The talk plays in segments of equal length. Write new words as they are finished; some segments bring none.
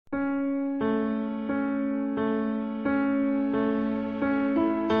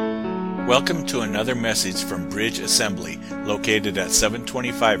Welcome to another message from Bridge Assembly, located at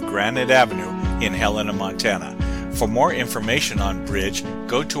 725 Granite Avenue in Helena, Montana. For more information on Bridge,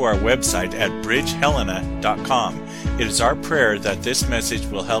 go to our website at bridgehelena.com. It is our prayer that this message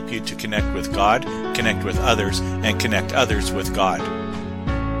will help you to connect with God, connect with others, and connect others with God.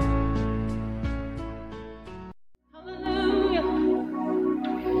 Hallelujah.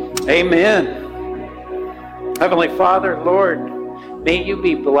 Amen. Heavenly Father, Lord, may you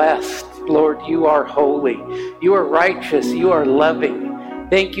be blessed. Lord, you are holy. You are righteous. You are loving.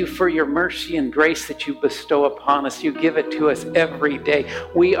 Thank you for your mercy and grace that you bestow upon us. You give it to us every day.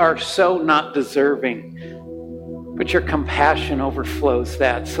 We are so not deserving, but your compassion overflows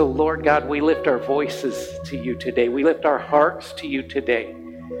that. So, Lord God, we lift our voices to you today. We lift our hearts to you today.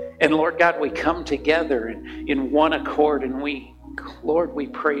 And, Lord God, we come together in one accord, and Lord, we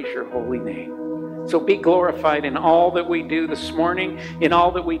praise your holy name. So be glorified in all that we do this morning, in all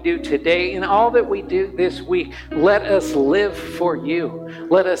that we do today, in all that we do this week. Let us live for you.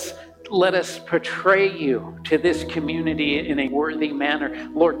 Let us portray you to this community in a worthy manner.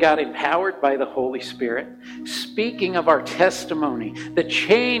 Lord God, empowered by the Holy Spirit, speaking of our testimony, the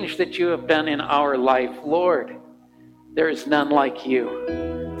change that you have done in our life. Lord, there is none like you.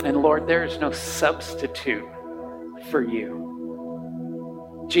 And Lord, there is no substitute for you.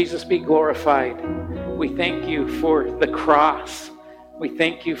 Jesus, be glorified. We thank you for the cross. We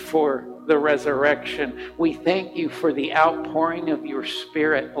thank you for the resurrection. We thank you for the outpouring of your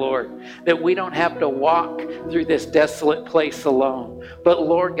Spirit, Lord, that we don't have to walk through this desolate place alone. But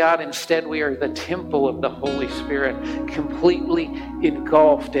Lord God, instead we are the temple of the Holy Spirit, completely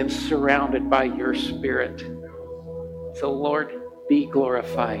engulfed and surrounded by your Spirit. So Lord, be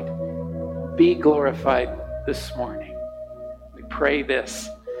glorified. Be glorified this morning. We pray this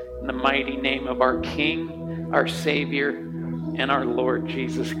in the mighty name of our King, our Savior, and our Lord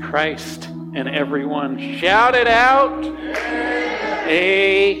Jesus Christ. And everyone shout it out.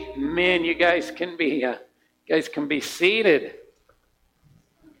 Amen. You guys can be seated.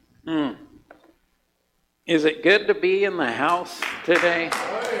 Is it good to be in the house today?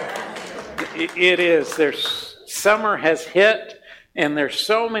 It is. Summer has hit. And there's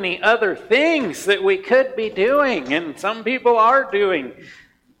so many other things that we could be doing, and some people are doing.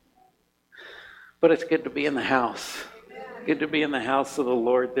 But it's good to be in the house. Good to be in the house of the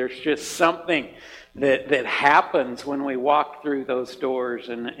Lord. There's just something that happens when we walk through those doors,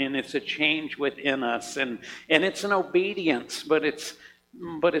 and it's a change within us. And it's an obedience, but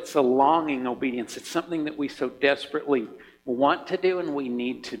it's a longing obedience. It's something that we so desperately want to do and we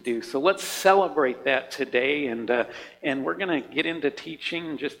need to do. So let's celebrate that today, and we're going to get into teaching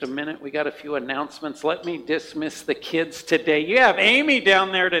in just a minute. We got a few announcements. Let me dismiss the kids today. You have Amy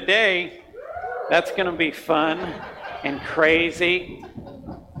down there today. That's going to be fun and crazy.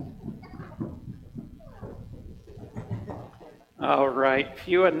 All right,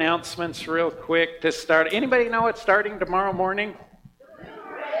 few announcements real quick to start. Anybody know what's starting tomorrow morning?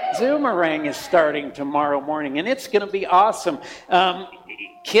 Zoomerang is starting tomorrow morning, and it's going to be awesome.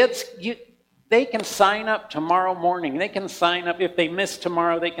 Kids, they can sign up tomorrow morning. They can sign up. If they miss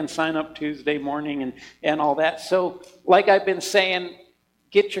tomorrow, they can sign up Tuesday morning and all that. So, like I've been saying,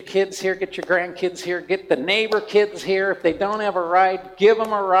 get your kids here, get your grandkids here, get the neighbor kids here. If they don't have a ride, give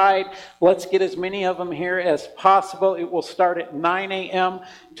them a ride. Let's get as many of them here as possible. It will start at 9 a.m.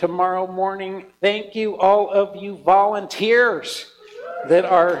 tomorrow morning. Thank you, all of you volunteers that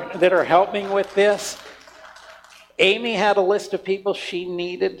are helping with this. Amy had a list of people she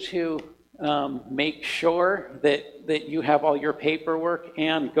needed to make sure that you have all your paperwork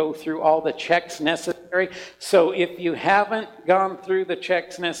and go through all the checks necessary. So if you haven't gone through the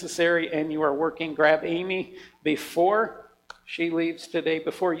checks necessary and you are working, grab Amy before you leave today,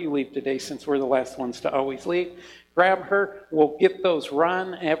 since we're the last ones to always leave. Grab her. We'll get those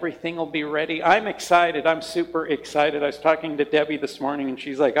run. Everything will be ready. I'm excited. I'm super excited. I was talking to Debbie this morning, and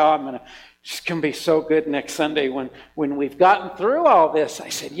she's like, it's going to be so good next Sunday when we've gotten through all this. I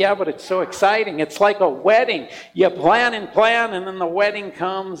said, yeah, but it's so exciting. It's like a wedding. You plan, and then the wedding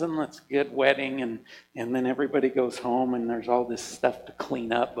comes, and it's a good wedding, and then everybody goes home, and there's all this stuff to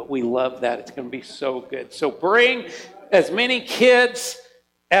clean up, but we love that. It's going to be so good. So bring as many kids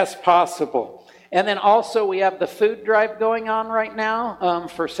as possible. And then also we have the food drive going on right now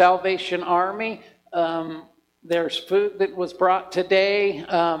for Salvation Army. There's food that was brought today,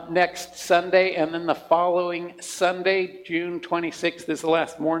 next Sunday, and then the following Sunday, June 26th, is the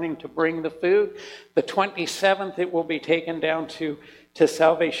last morning to bring the food. The 27th, it will be taken down to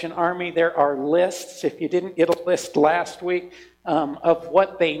Salvation Army. There are lists. If you didn't get a list last week, of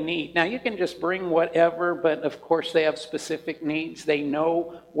what they need. Now, you can just bring whatever, but of course they have specific needs. They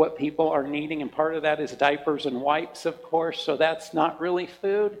know what people are needing, and part of that is diapers and wipes, of course, so that's not really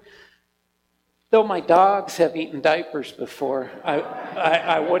food. Though my dogs have eaten diapers before,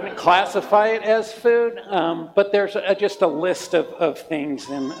 I wouldn't classify it as food, but there's just a list of things,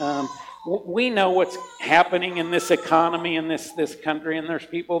 and we know what's happening in this economy in this country, and there's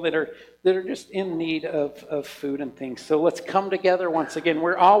people that are just in need of food and things. So let's come together once again.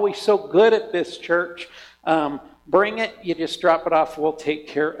 We're always so good at this, church. Bring it, you just drop it off, we'll take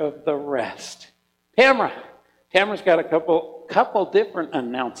care of the rest. Tamara's got a couple different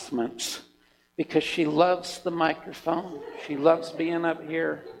announcements, because she loves the microphone. She loves being up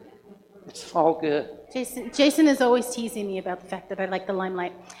here. It's all good. Jason is always teasing me about the fact that I like the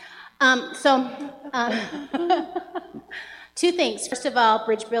limelight. Two things. First of all,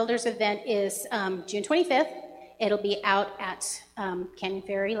 Bridge Builders event is June 25th. It'll be out at Canyon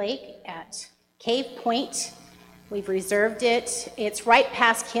Ferry Lake at Cave Point. We've reserved it. It's right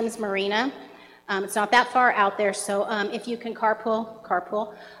past Kim's Marina. It's not that far out there, so if you can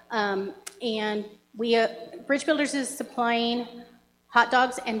carpool. And Bridge Builders is supplying hot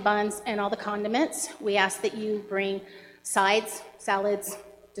dogs and buns and all the condiments. We ask that you bring sides, salads,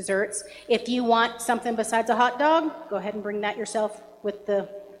 desserts. If you want something besides a hot dog, go ahead and bring that yourself with the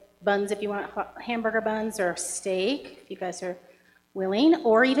buns if you want hamburger buns or steak, if you guys are willing,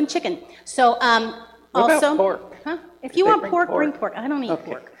 or even chicken. So What also, about pork? Huh? If you want pork, bring pork. I don't eat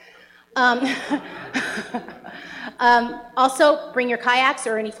pork. Also, bring your kayaks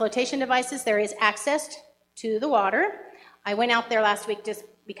or any flotation devices. There is access to the water. I went out there last week just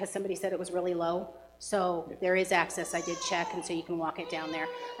because somebody said it was really low. So there is access. I did check, and so you can walk it down there.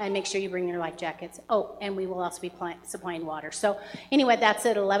 And make sure you bring your life jackets. Oh, and we will also be supplying water. So anyway, that's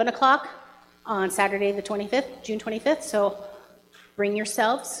at 11 o'clock on Saturday the 25th, June 25th. So bring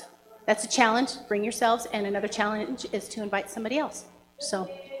yourselves. That's a challenge. Bring yourselves. And another challenge is to invite somebody else. So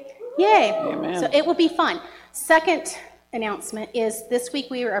yay. Amen. So it will be fun. Second announcement is this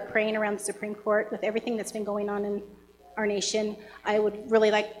week we are praying around the Supreme Court with everything that's been going on in our nation. I would really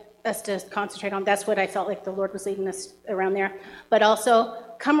like us to concentrate on. That's what I felt like the Lord was leading us around there. But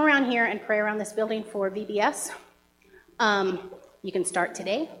also come around here and pray around this building for VBS. You can start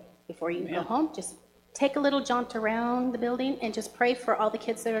today before you go home. Just take a little jaunt around the building and just pray for all the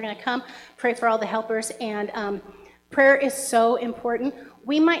kids that are going to come. Pray for all the helpers. And prayer is so important.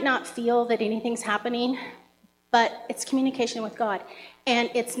 We might not feel that anything's happening, but it's communication with God. And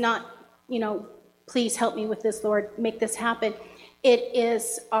it's not, please help me with this, Lord, make this happen.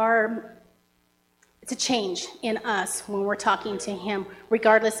 It's a change in us when we're talking to him,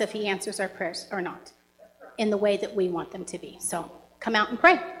 regardless if he answers our prayers or not, in the way that we want them to be. So come out and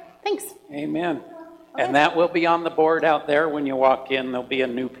pray. Thanks. Amen. Okay. And that will be on the board out there when you walk in. There'll be a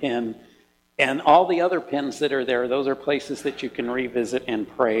new pin. And all the other pins that are there, those are places that you can revisit and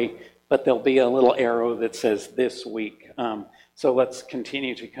pray. But there'll be a little arrow that says this week. So let's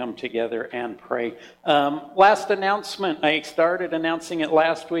continue to come together and pray. Last announcement, I started announcing it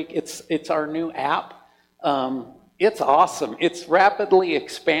last week. It's our new app. It's awesome. It's rapidly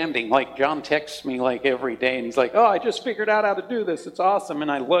expanding. Like John texts me like every day and he's like, oh, I just figured out how to do this. It's awesome.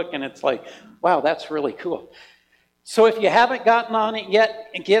 And I look and it's like, wow, that's really cool. So if you haven't gotten on it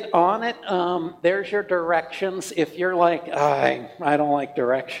yet, get on it. There's your directions. If you're like, I don't like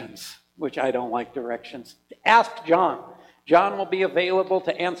directions, which I don't like directions, ask John. John will be available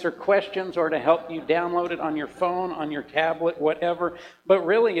to answer questions or to help you download it on your phone, on your tablet, whatever. But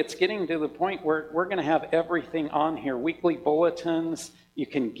really, it's getting to the point where we're going to have everything on here. Weekly bulletins, you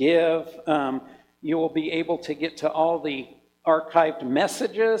can give. You will be able to get to all the archived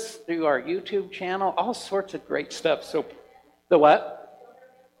messages through our YouTube channel, all sorts of great stuff. So, the what?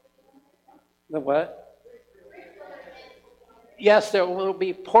 The what? Yes, there will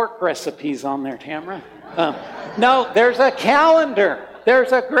be pork recipes on there, Tamara. No, there's a calendar.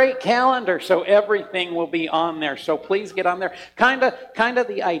 There's a great calendar, so everything will be on there. So please get on there. Kind of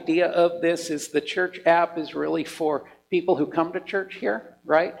the idea of this is the church app is really for people who come to church here,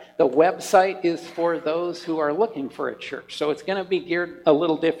 right? The website is for those who are looking for a church. So it's going to be geared a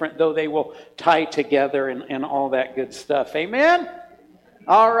little different, though they will tie together and all that good stuff. Amen?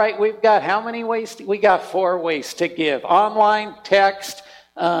 All right, we've got how many ways? We got 4 ways to give. Online, text,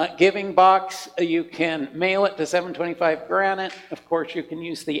 giving box. You can mail it to 725 Granite. Of course, you can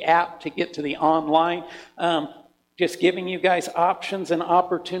use the app to get to the online. Just giving you guys options and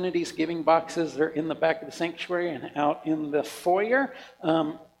opportunities. Giving boxes are in the back of the sanctuary and out in the foyer.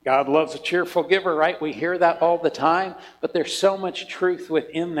 God loves a cheerful giver, right? We hear that all the time, but there's so much truth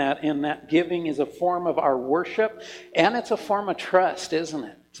within that, in that giving is a form of our worship, and it's a form of trust, isn't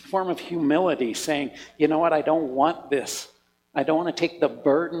it? It's a form of humility, saying, you know what, I don't want this. I don't want to take the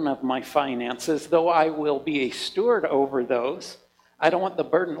burden of my finances, though I will be a steward over those. I don't want the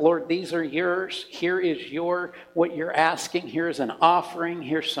burden. Lord, these are yours. Here is what you're asking. Here's an offering.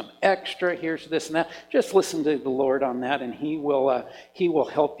 Here's some extra. Here's this and that. Just listen to the Lord on that, and He will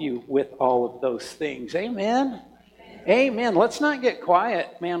help you with all of those things. Amen? Amen. Let's not get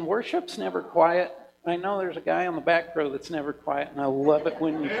quiet. Man, worship's never quiet. I know there's a guy on the back row that's never quiet, and I love it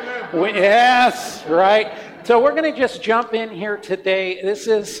when yes, right. So we're going to just jump in here today. This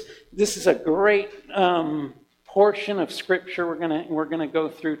is a great portion of Scripture we're gonna go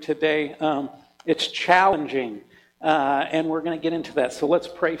through today. It's challenging, and we're going to get into that. So let's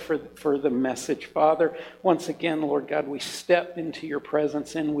pray for the message. Father, once again, Lord God, we step into your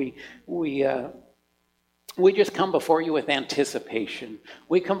presence, and we just come before you with anticipation.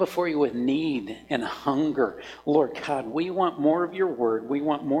 We come before you with need and hunger. Lord God, we want more of your word. We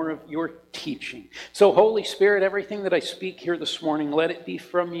want more of your teaching. So Holy Spirit, everything that I speak here this morning, let it be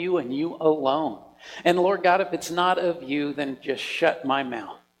from you and you alone. And Lord God, if it's not of you, then just shut my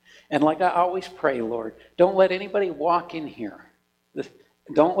mouth. And like I always pray, Lord, don't let anybody walk in here.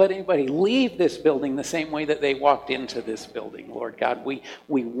 Don't let anybody leave this building the same way that they walked into this building, Lord God. We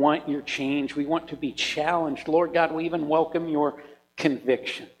want your change. We want to be challenged. Lord God, we even welcome your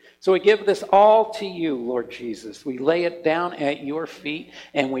conviction. So we give this all to you, Lord Jesus. We lay it down at your feet,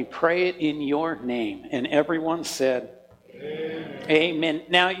 and we pray it in your name. And everyone said, Amen. Amen.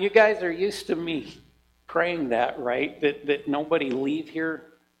 Now, you guys are used to me praying that, right? That nobody leave here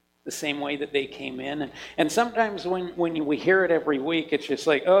the same way that they came in. And sometimes when we hear it every week, it's just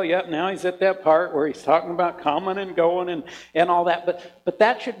like, oh, yeah, now he's at that part where he's talking about coming and going and all that. But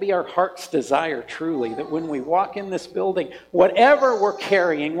that should be our heart's desire, truly, that when we walk in this building, whatever we're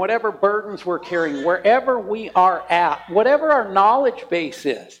carrying, whatever burdens we're carrying, wherever we are at, whatever our knowledge base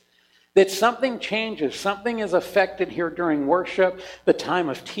is, that something changes, something is affected here during worship, the time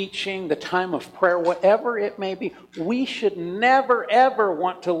of teaching, the time of prayer, whatever it may be. We should never, ever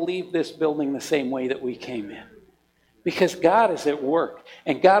want to leave this building the same way that we came in. Because God is at work,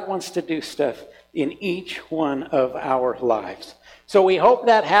 and God wants to do stuff in each one of our lives. So we hope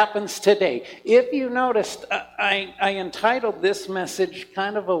that happens today. If you noticed, I entitled this message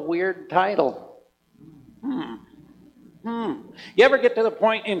kind of a weird title. You ever get to the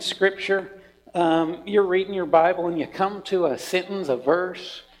point in Scripture, you're reading your Bible and you come to a sentence, a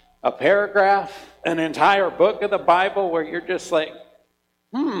verse, a paragraph, an entire book of the Bible where you're just like,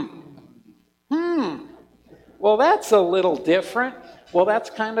 well, that's a little different. Well, that's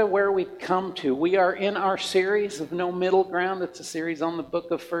kind of where we've come to. We are in our series of No Middle Ground. It's a series on the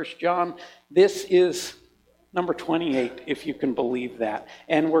book of 1 John. This is number 28, if you can believe that.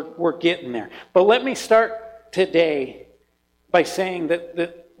 And we're getting there. But let me start today by saying that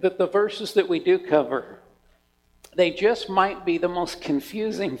the verses that we do cover, they just might be the most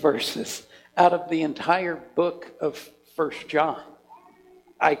confusing verses out of the entire book of 1 John.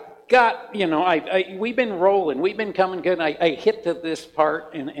 We've been rolling, we've been coming good. I hit to this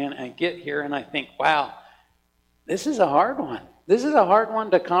part and I get here and I think, wow, this is a hard one. This is a hard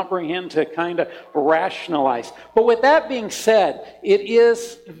one to comprehend, to kind of rationalize. But with that being said, it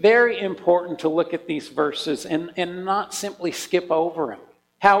is very important to look at these verses and not simply skip over them.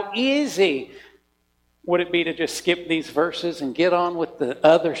 How easy would it be to just skip these verses and get on with the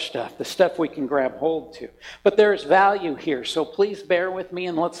other stuff, the stuff we can grab hold to? But there's value here, so please bear with me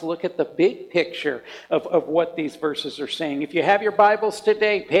and let's look at the big picture of what these verses are saying. If you have your Bibles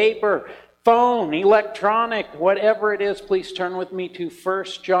today, paper, phone, electronic, whatever it is, please turn with me to 1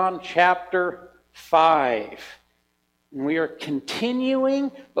 John chapter 5. And we are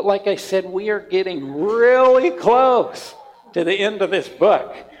continuing, but like I said, we are getting really close to the end of this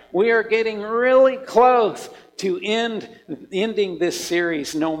book. We are getting really close to ending this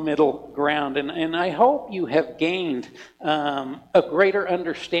series, No Middle Ground. And I hope you have gained a greater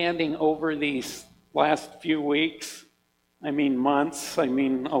understanding over these last few weeks. Months, a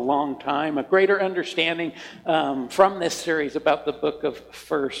long time, a greater understanding from this series about the book of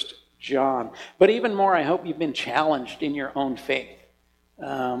 1 John. But even more, I hope you've been challenged in your own faith.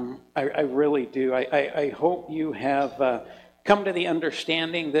 I really do. I hope you have come to the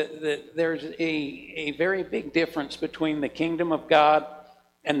understanding that there's a very big difference between the kingdom of God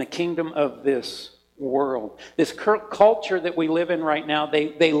and the kingdom of this world. This culture that we live in right now,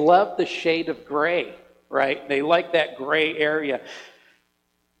 they love the shade of gray. Right? They like that gray area.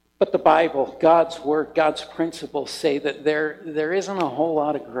 But the Bible, God's Word, God's principles say that there isn't a whole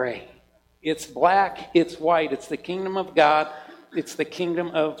lot of gray. It's black, it's white. It's the kingdom of God. It's the kingdom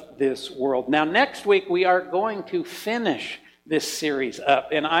of this world. Now, next week, we are going to finish this series up.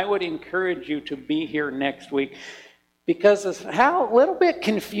 And I would encourage you to be here next week, because as how a little bit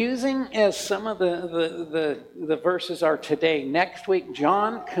confusing as some of the verses are today, next week,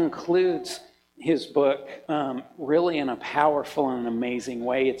 John concludes his book really in a powerful and amazing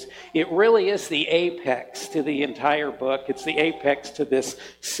way. It really is the apex to the entire book. It's the apex to this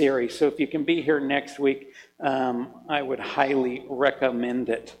series. So if you can be here next week, I would highly recommend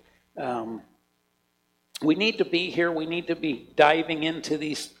it. We need to be here. We need to be diving into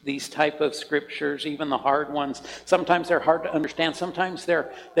these type of scriptures, even the hard ones. Sometimes they're hard to understand. Sometimes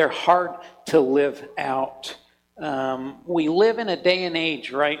they're hard to live out. We live in a day and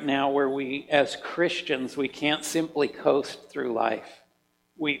age right now where we, as Christians, we can't simply coast through life.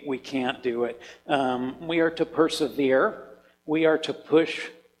 We can't do it. We are to persevere. We are to push.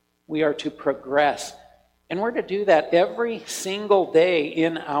 We are to progress. And we're to do that every single day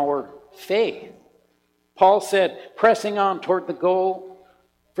in our faith. Paul said, pressing on toward the goal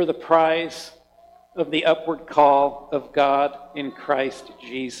for the prize of the upward call of God in Christ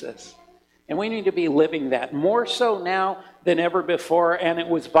Jesus. And we need to be living that more so now than ever before, and it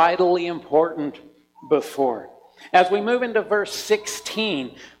was vitally important before. As we move into verse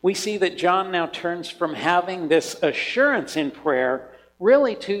 16, we see that John now turns from having this assurance in prayer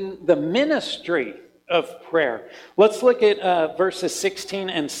really to the ministry of prayer. Let's look at verses 16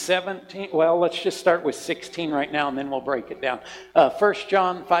 and 17. Well, let's just start with 16 right now, and then we'll break it down. 1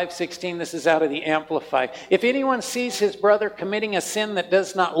 John 5:16, this is out of the Amplified. If anyone sees his brother committing a sin that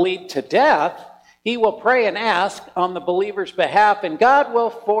does not lead to death, he will pray and ask on the believer's behalf, and God will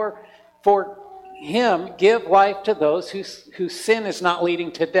for him give life to those whose sin is not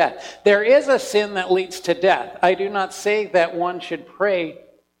leading to death. There is a sin that leads to death. I do not say that one should pray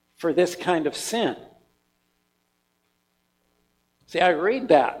for this kind of sin. See, I read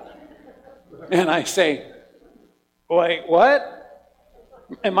that, and I say, wait, what?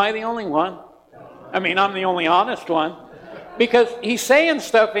 Am I the only one? I mean, I'm the only honest one. Because he's saying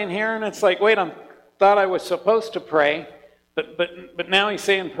stuff in here, and it's like, wait, I thought I was supposed to pray, but now he's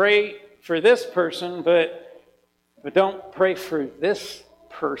saying pray for this person, but don't pray for this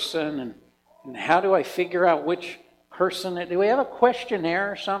person. And how do I figure out which person? Do we have a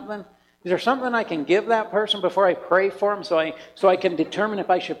questionnaire or something? Is there something I can give that person before I pray for him so I can determine if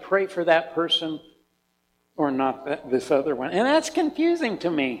I should pray for that person or not, this other one? And that's confusing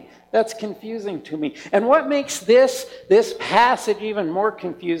to me. That's confusing to me. And what makes this passage even more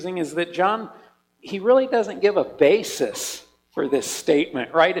confusing is that John, he really doesn't give a basis for this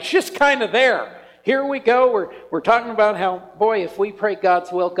statement, right? It's just kind of there. Here we go. We're talking about how, boy, if we pray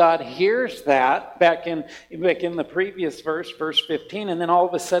God's will, God hears that back in the previous verse, verse 15, and then all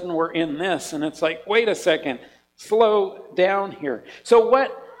of a sudden we're in this, and it's like, wait a second, slow down here. So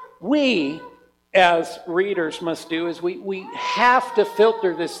what we as readers must do is we have to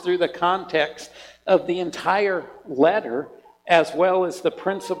filter this through the context of the entire letter, as well as the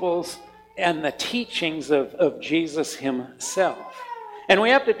principles and the teachings of Jesus himself. And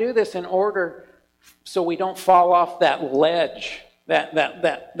we have to do this in order so we don't fall off that ledge,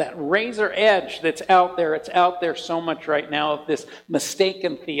 that razor edge that's out there. It's out there so much right now of this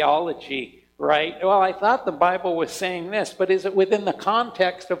mistaken theology, right? Well, I thought the Bible was saying this, but is it within the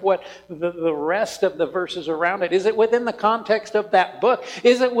context of what the rest of the verses around it? Is it within the context of that book?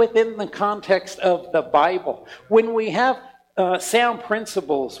 Is it within the context of the Bible? When we have sound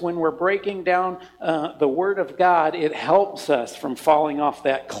principles, when we're breaking down the Word of God, it helps us from falling off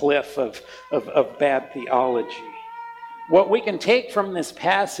that cliff of bad theology. What we can take from this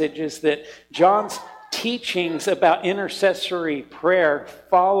passage is that John's teachings about intercessory prayer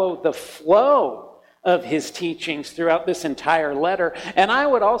follow the flow of his teachings throughout this entire letter, and I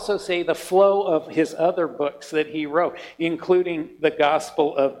would also say the flow of his other books that he wrote, including the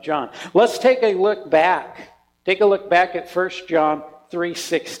Gospel of John. Let's take a look back. Take a look back at 1 John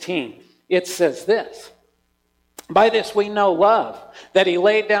 3:16. It says this, by this we know love, that he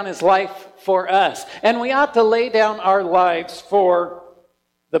laid down his life for us. And we ought to lay down our lives for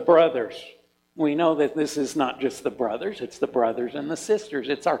the brothers. We know that this is not just the brothers, it's the brothers and the sisters.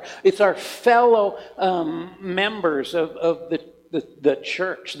 It's our fellow members of the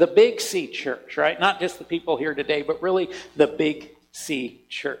church, the Big C church, right? Not just the people here today, but really the Big C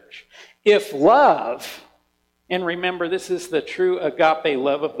church. If love, and remember, this is the true agape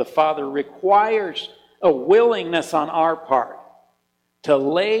love of the Father, requires a willingness on our part to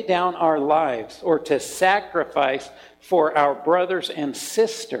lay down our lives or to sacrifice for our brothers and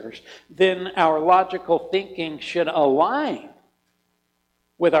sisters, then our logical thinking should align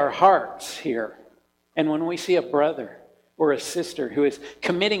with our hearts here. And when we see a brother or a sister who is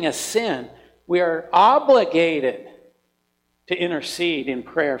committing a sin, we are obligated to intercede in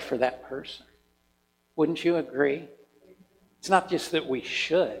prayer for that person. Wouldn't you agree? It's not just that we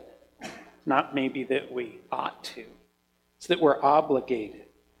should, not maybe that we ought to. It's that we're obligated.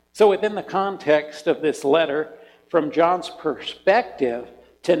 So within the context of this letter, from John's perspective,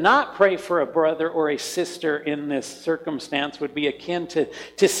 to not pray for a brother or a sister in this circumstance would be akin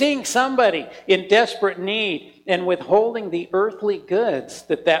to seeing somebody in desperate need and withholding the earthly goods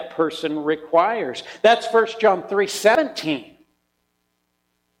that that person requires. That's 1 John 3:17.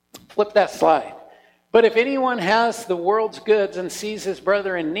 Flip that slide. But if anyone has the world's goods and sees his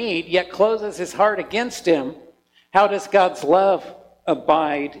brother in need, yet closes his heart against him, how does God's love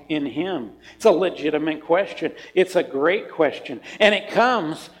abide in him? It's a legitimate question. It's a great question. And it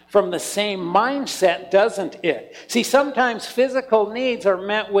comes from the same mindset, doesn't it? See, sometimes physical needs are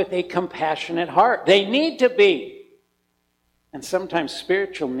met with a compassionate heart. They need to be. And sometimes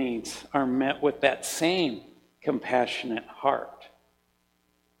spiritual needs are met with that same compassionate heart.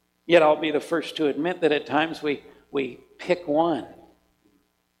 Yet I'll be the first to admit that at times we pick one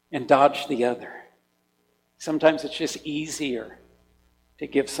and dodge the other. Sometimes it's just easier to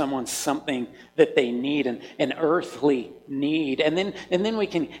give someone something that they need, an earthly need. And then we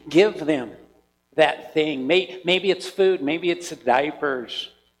can give them that thing. Maybe it's food, maybe it's diapers,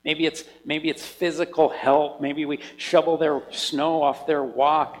 maybe it's physical help, maybe we shovel their snow off their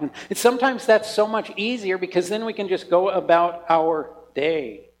walk. And sometimes that's so much easier because then we can just go about our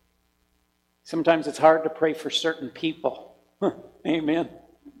day. Sometimes it's hard to pray for certain people. Amen.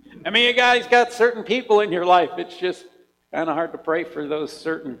 I mean, you guys got certain people in your life. It's just kind of hard to pray for those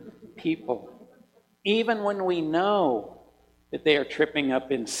certain people. Even when we know that they are tripping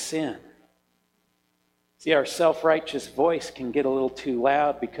up in sin. See, our self-righteous voice can get a little too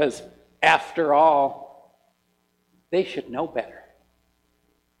loud because, after all, they should know better.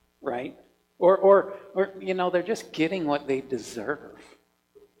 Right? Or you know, they're just getting what they deserve.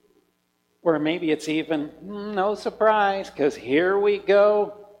 Or maybe it's even, no surprise, because here we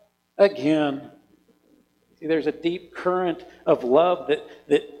go again. See, there's a deep current of love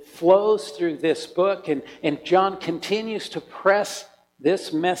that flows through this book, and John continues to press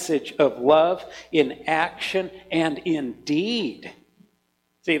this message of love in action and in deed.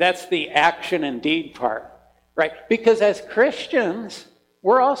 See, that's the action and deed part, right? Because as Christians,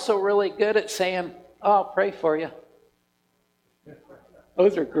 we're also really good at saying, oh, I'll pray for you.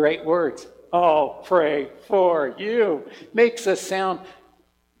 Those are great words. I'll pray for you. Makes us sound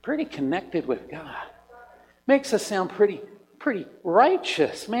pretty connected with God. Makes us sound pretty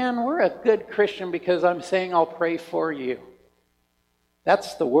righteous. Man, we're a good Christian because I'm saying I'll pray for you.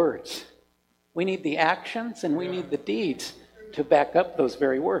 That's the words. We need the actions and we need the deeds to back up those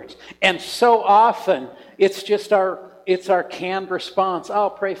very words. And so often, it's just our canned response.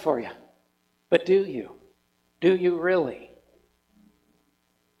 I'll pray for you. But do you? Do you really?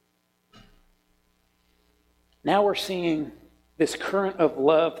 Now we're seeing this current of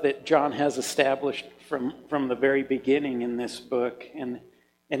love that John has established from the very beginning in this book. And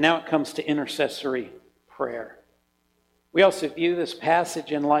now it comes to intercessory prayer. We also view this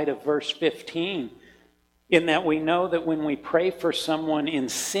passage in light of verse 15, in that we know that when we pray for someone in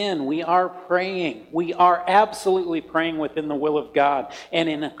sin, we are praying. We are absolutely praying within the will of God and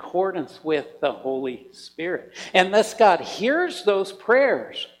in accordance with the Holy Spirit. And thus God hears those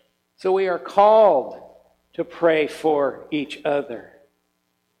prayers. So we are called to pray for each other.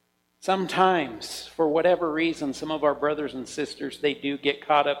 Sometimes, for whatever reason, some of our brothers and sisters, they do get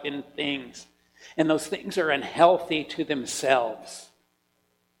caught up in things. And those things are unhealthy to themselves.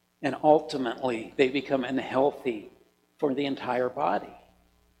 And ultimately, they become unhealthy for the entire body.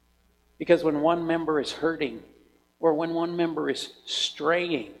 Because when one member is hurting, or when one member is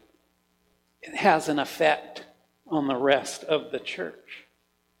straying, it has an effect on the rest of the church.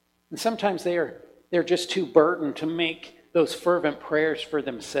 And sometimes they're just too burdened to make those fervent prayers for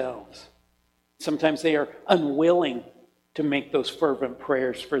themselves. Sometimes they are unwilling to make those fervent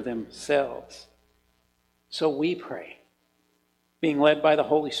prayers for themselves. So we pray, being led by the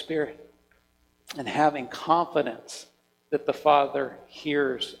Holy Spirit and having confidence that the Father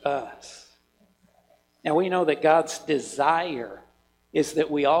hears us. Now we know that God's desire is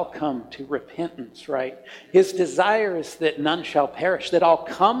that we all come to repentance, right? His desire is that none shall perish, that all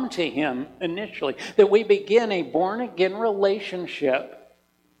come to Him initially, that we begin a born-again relationship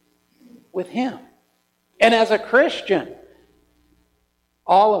with Him. And as a Christian,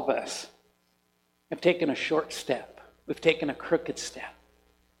 all of us have taken a short step We've taken a crooked step,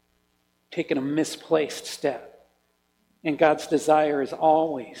 taken a misplaced step. And God's desire is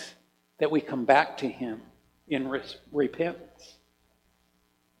always that we come back to Him in repentance.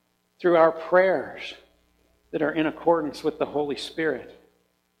 Through our prayers that are in accordance with the Holy Spirit,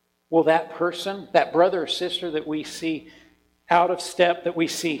 will that person, that brother or sister that we see out of step, that we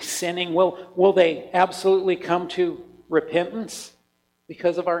see sinning, will they absolutely come to repentance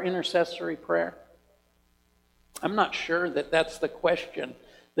because of our intercessory prayer? I'm not sure that that's the question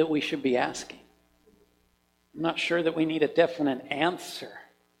that we should be asking. I'm not sure that we need a definite answer,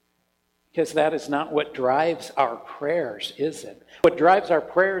 because that is not what drives our prayers, is it? What drives our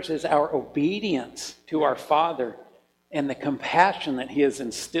prayers is our obedience to our Father and the compassion that He has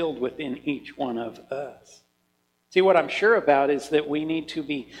instilled within each one of us. See, what I'm sure about is that we need to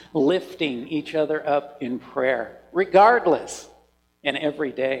be lifting each other up in prayer, regardless, and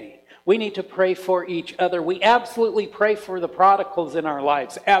every day. We need to pray for each other. We absolutely pray for the prodigals in our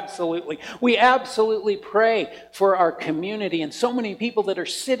lives. Absolutely. We absolutely pray for our community and so many people that are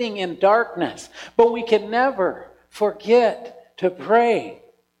sitting in darkness. But we can never forget to pray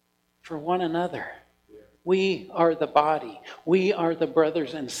for one another. We are the body. We are the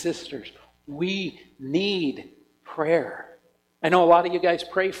brothers and sisters. We need prayer. I know a lot of you guys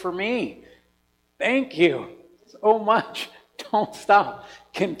pray for me. Thank you so much. Don't stop.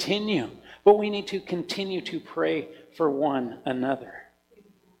 Continue. But we need to continue to pray for one another.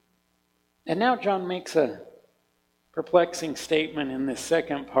 And now John makes a perplexing statement in this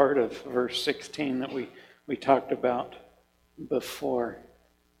second part of verse 16 that we talked about before.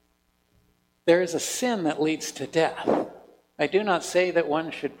 There is a sin that leads to death. I do not say that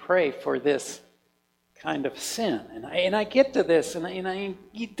one should pray for this kind of sin. And I get to this, and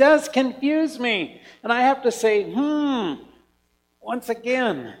it does confuse me. And I have to say, once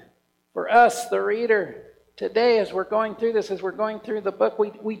again, for us, the reader, today as we're going through this, as we're going through the book,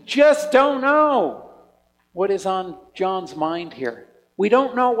 we just don't know what is on John's mind here. We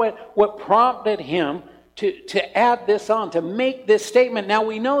don't know what prompted him to add this on, to make this statement. Now,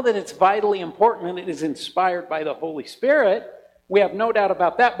 we know that it's vitally important and it is inspired by the Holy Spirit. We have no doubt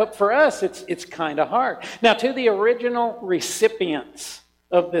about that. But for us, it's kind of hard. Now, to the original recipients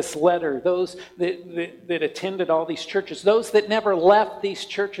of this letter, those that attended all these churches, those that never left these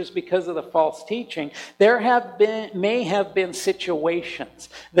churches because of the false teaching, there may have been situations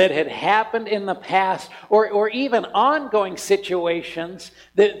that had happened in the past, or even ongoing situations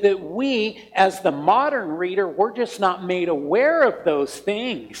that we, as the modern reader, we're just not made aware of those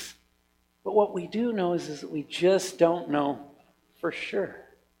things. But what we do know is that we just don't know for sure.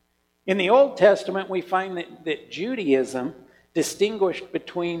 In the Old Testament, we find that Judaism distinguished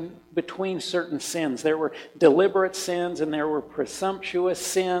between certain sins. There were deliberate sins and there were presumptuous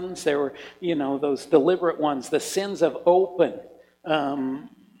sins. There were, those deliberate ones, the sins of open.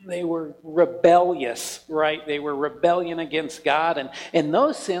 They were rebellious, right? They were rebellion against God. And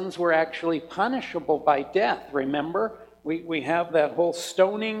those sins were actually punishable by death, remember? We have that whole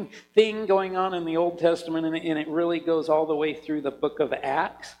stoning thing going on in the Old Testament, and it really goes all the way through the book of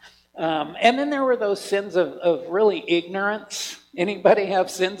Acts. And then there were those sins of really ignorance. Anybody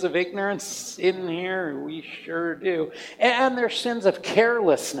have sins of ignorance in here? We sure do. And there's sins of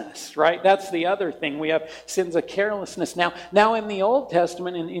carelessness, right? That's the other thing. We have sins of carelessness. Now in the Old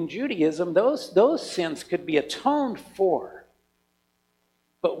Testament, in Judaism, those sins could be atoned for.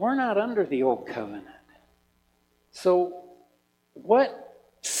 But we're not under the Old Covenant. So what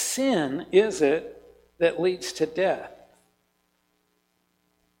sin is it that leads to death?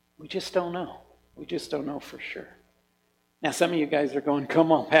 We just don't know. We just don't know for sure. Now some of you guys are going,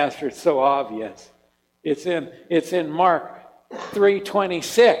 come on, Pastor, it's so obvious. It's in Mark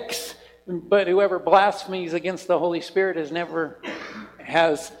 3:26. But whoever blasphemes against the Holy Spirit never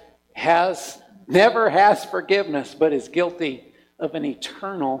has forgiveness, but is guilty of an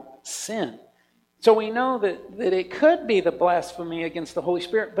eternal sin. So we know that it could be the blasphemy against the Holy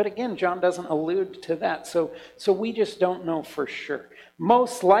Spirit, but again, John doesn't allude to that. So we just don't know for sure.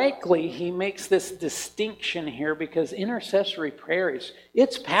 Most likely, he makes this distinction here because intercessory prayer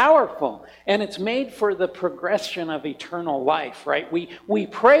it's powerful, and it's made for the progression of eternal life, right? We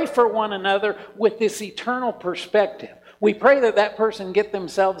pray for one another with this eternal perspective. We pray that person get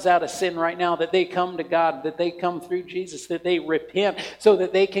themselves out of sin right now, that they come to God, that they come through Jesus, that they repent so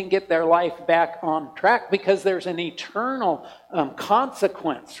that they can get their life back on track, because there's an eternal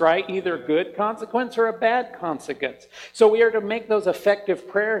consequence, right? Either good consequence or a bad consequence. So we are to make those effective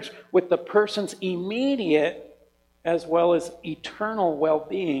prayers with the person's immediate as well as eternal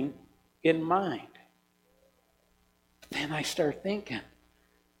well-being in mind. Then I start thinking,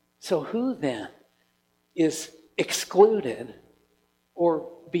 so who then is excluded or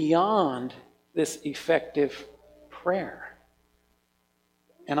beyond this effective prayer?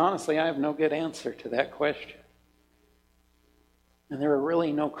 And honestly, I have no good answer to that question. And there are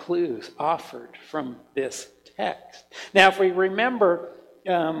really no clues offered from this text. Now, if we remember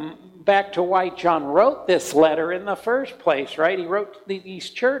back to why John wrote this letter in the first place, right? He wrote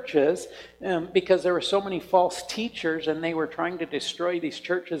these churches because there were so many false teachers, and they were trying to destroy these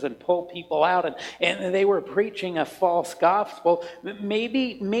churches and pull people out, and they were preaching a false gospel.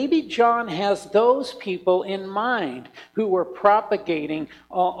 Maybe John has those people in mind who were propagating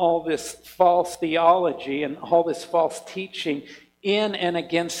all this false theology and all this false teaching in and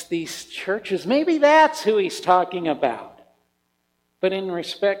against these churches. Maybe that's who he's talking about. But in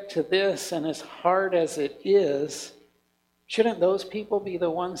respect to this, and as hard as it is, shouldn't those people be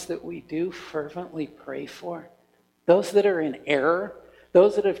the ones that we do fervently pray for? Those that are in error,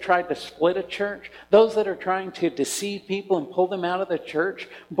 those that have tried to split a church, those that are trying to deceive people and pull them out of the church.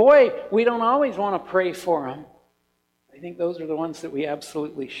 Boy, we don't always want to pray for them. I think those are the ones that we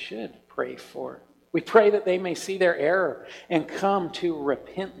absolutely should pray for. We pray that they may see their error and come to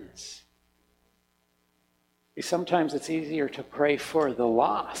repentance. Sometimes it's easier to pray for the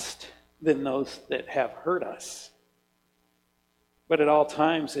lost than those that have hurt us. But at all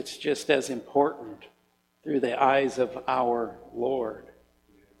times, it's just as important through the eyes of our Lord.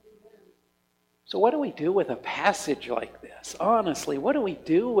 So what do we do with a passage like this? Honestly, what do we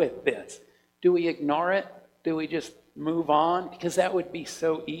do with this? Do we ignore it? Do we just move on? Because that would be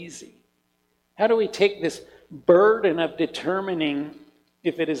so easy. How do we take this burden of determining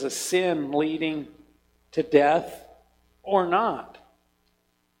if it is a sin leading to death or not?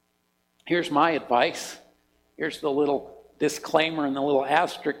 Here's my advice. Here's the little disclaimer and the little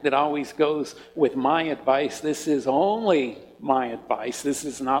asterisk that always goes with my advice. This is only my advice. This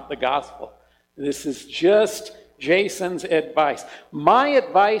is not the gospel. This is just Jason's advice. My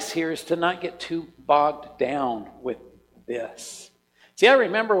advice here is to not get too bogged down with this. See, I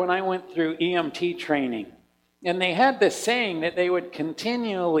remember when I went through EMT training, and they had this saying that they would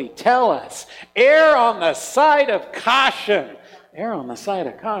continually tell us, err on the side of caution. Err on the side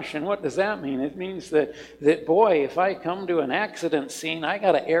of caution. What does that mean? It means that boy, if I come to an accident scene, I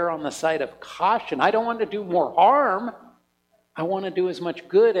got to err on the side of caution. I don't want to do more harm. I want to do as much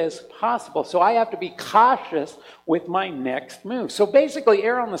good as possible. So I have to be cautious with my next move. So basically,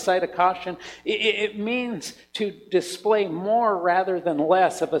 err on the side of caution, it means to display more rather than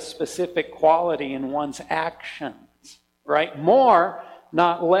less of a specific quality in one's actions, right? More,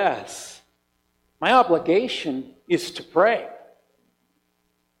 not less. My obligation is to pray.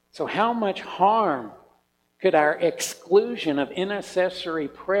 So how much harm could our exclusion of intercessory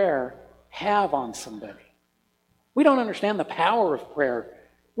prayer have on somebody? We don't understand the power of prayer.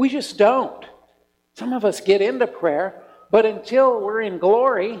 We just don't. Some of us get into prayer, but until we're in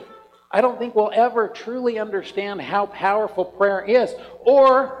glory, I don't think we'll ever truly understand how powerful prayer is,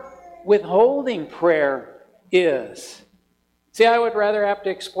 or withholding prayer is. See, I would rather have to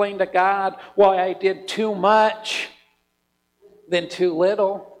explain to God why I did too much than too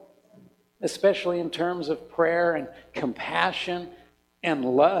little, especially in terms of prayer and compassion and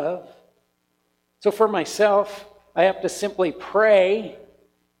love. So for myself, I have to simply pray,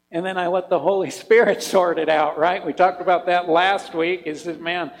 and then I let the Holy Spirit sort it out, right? We talked about that last week. It says,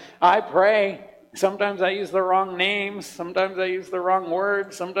 man, I pray. Sometimes I use the wrong names. Sometimes I use the wrong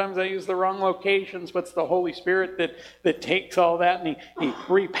words. Sometimes I use the wrong locations. But it's the Holy Spirit that takes all that, and he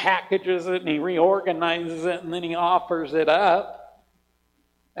repackages it, and he reorganizes it, and then he offers it up.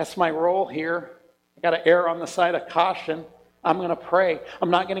 That's my role here. I got to err on the side of caution. I'm going to pray.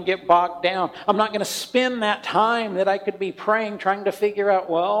 I'm not going to get bogged down. I'm not going to spend that time that I could be praying trying to figure out,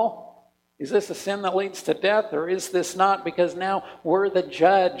 well, is this a sin that leads to death or is this not? Because now we're the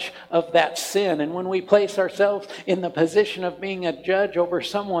judge of that sin. And when we place ourselves in the position of being a judge over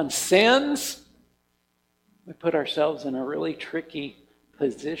someone's sins, we put ourselves in a really tricky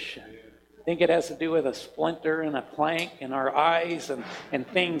position. I think it has to do with a splinter and a plank in our eyes and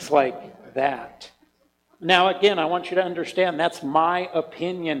things like that. Now, again, I want you to understand that's my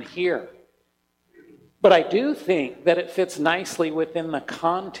opinion here. But I do think that it fits nicely within the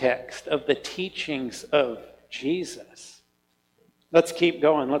context of the teachings of Jesus. Let's keep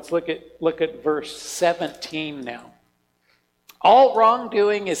going. Let's look at verse 17 now. All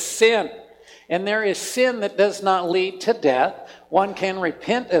wrongdoing is sin, and there is sin that does not lead to death. One can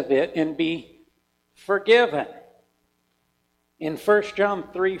repent of it and be forgiven. In 1 John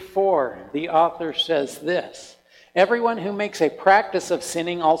 3:4, the author says this, everyone who makes a practice of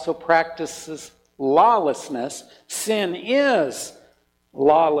sinning also practices lawlessness. Sin is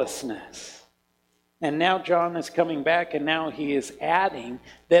lawlessness. And now John is coming back, and now he is adding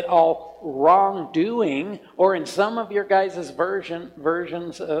that all wrongdoing, or in some of your guys'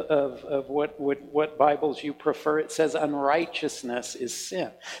 versions of what Bibles you prefer, it says unrighteousness is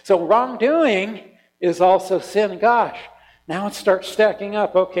sin. So wrongdoing is also sin. Gosh, now it starts stacking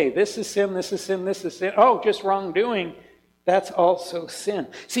up. Okay, this is sin, this is sin, this is sin. Oh, just wrongdoing, that's also sin.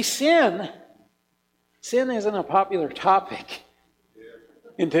 See, sin isn't a popular topic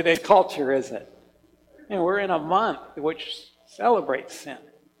in today's culture, is it? And we're in a month which celebrates sin,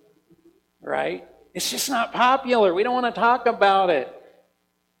 right? It's just not popular. We don't want to talk about it.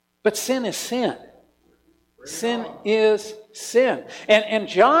 But sin is sin. Sin is sin. And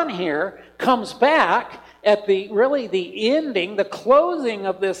John here comes back at the ending, the closing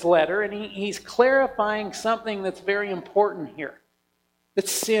of this letter, and he's clarifying something that's very important here. That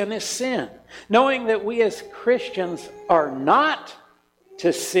sin is sin. Knowing that we as Christians are not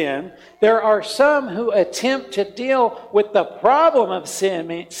to sin, there are some who attempt to deal with the problem of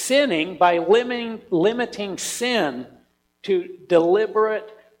sinning by limiting sin to deliberate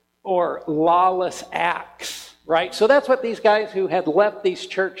or lawless acts, right? So that's what these guys who had left these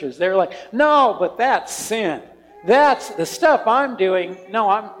churches, they're like, no, but that's sin. That's the stuff I'm doing.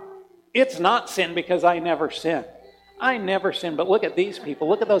 No, it's not sin because I never sin. I never sin, but look at these people.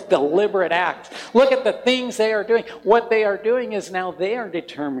 Look at those deliberate acts. Look at the things they are doing. What they are doing is now they are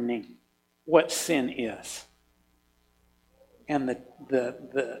determining what sin is and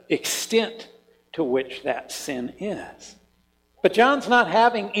the extent to which that sin is. But John's not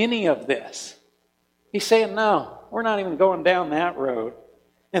having any of this. He's saying, no, we're not even going down that road.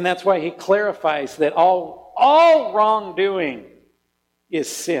 And that's why he clarifies that all wrongdoing is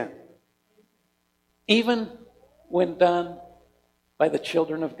sin. Even when done by the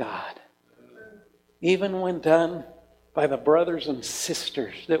children of God. Even when done by the brothers and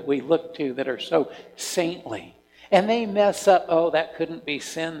sisters that we look to that are so saintly. And they mess up, oh, that couldn't be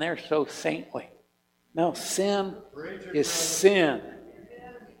sin, they're so saintly. No, sin is sin.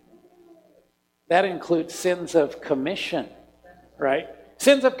 That includes sins of commission, right?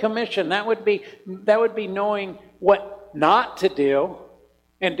 Sins of commission, that would be knowing what not to do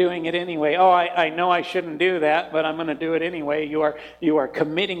and doing it anyway. Oh, I know I shouldn't do that, but I'm going to do it anyway. You are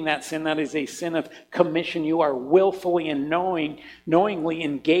committing that sin. That is a sin of commission. You are willfully and knowingly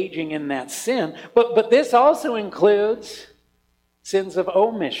engaging in that sin. But this also includes sins of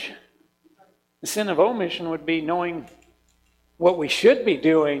omission. The sin of omission would be knowing what we should be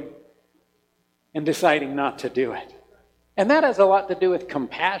doing and deciding not to do it. And that has a lot to do with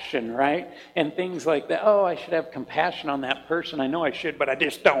compassion, right? And things like that. Oh, I should have compassion on that person. I know I should, but I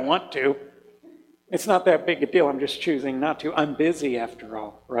just don't want to. It's not that big a deal. I'm just choosing not to. I'm busy after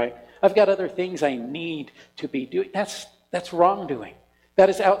all, right? I've got other things I need to be doing. That's wrongdoing. That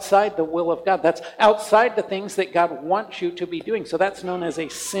is outside the will of God. That's outside the things that God wants you to be doing. So that's known as a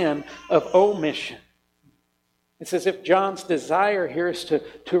sin of omission. It's as if John's desire here is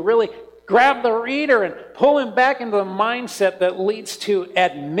to really grab the reader and pull him back into the mindset that leads to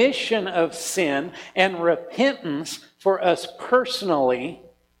admission of sin and repentance for us personally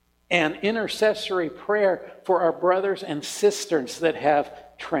and intercessory prayer for our brothers and sisters that have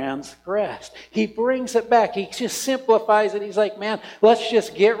transgressed. He brings it back. He just simplifies it. He's like, man, let's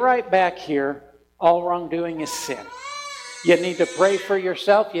just get right back here. All wrongdoing is sin. You need to pray for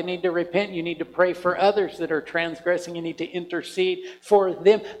yourself. You need to repent. You need to pray for others that are transgressing. You need to intercede for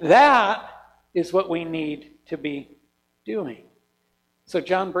them. That is what we need to be doing. So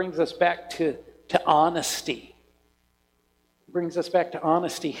John brings us back to honesty. Brings us back to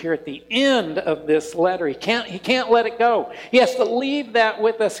honesty here at the end of this letter. He can't let it go. He has to leave that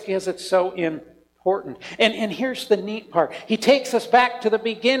with us because it's so important. And here's the neat part. He takes us back to the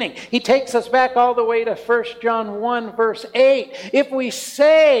beginning. He takes us back all the way to 1 John 1 verse 8. If we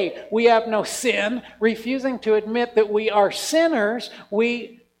say we have no sin, refusing to admit that we are sinners,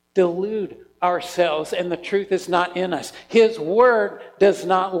 we delude ourselves and the truth is not in us. His word does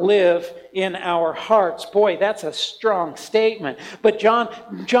not live in our hearts. Boy, that's a strong statement. But John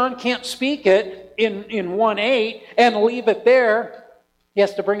can't speak it in 1:8 and leave it there. He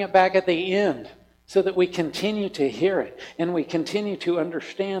has to bring it back at the end, so that we continue to hear it, and we continue to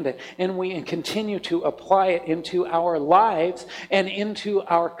understand it, and we continue to apply it into our lives and into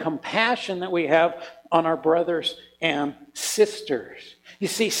our compassion that we have on our brothers and sisters. You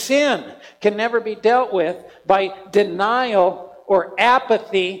see, sin can never be dealt with by denial or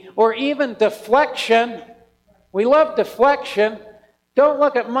apathy or even deflection. We love deflection. Don't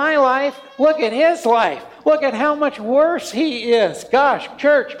look at my life, look at his life. Look at how much worse he is. Gosh,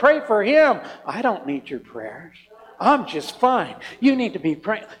 church, pray for him. I don't need your prayers. I'm just fine. You need to be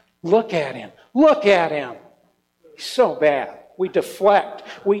praying. Look at him. Look at him. He's so bad. We deflect,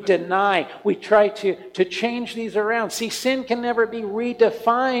 we deny, we try to change these around. See, sin can never be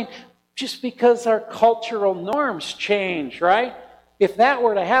redefined just because our cultural norms change, right? If that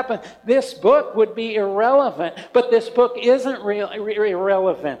were to happen, this book would be irrelevant. But this book isn't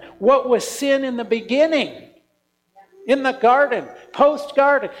irrelevant. What was sin in the beginning? In the garden,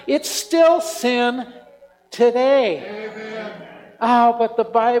 post-garden. It's still sin today. Amen. Oh, but the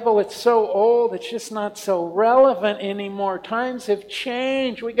Bible, it's so old, it's just not so relevant anymore. Times have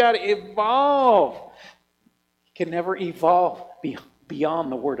changed. We got to evolve. You can never evolve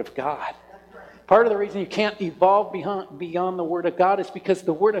beyond the Word of God. Part of the reason you can't evolve beyond the Word of God is because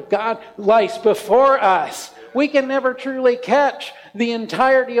the Word of God lies before us. We can never truly catch the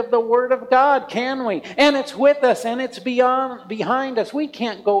entirety of the Word of God, can we? And it's with us, and it's behind us. We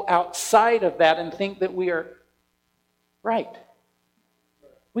can't go outside of that and think that we are right.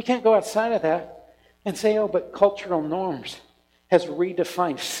 We can't go outside of that and say, oh, but cultural norms has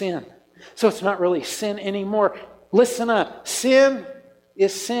redefined sin. So it's not really sin anymore. Listen up. Sin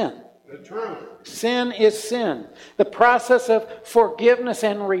is sin. The truth. Sin is sin. The process of forgiveness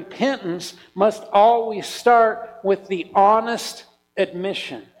and repentance must always start with the honest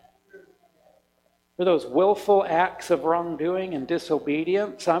admission. For those willful acts of wrongdoing and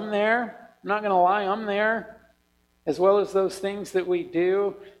disobedience, I'm there. I'm not going to lie, I'm there. As well as those things that we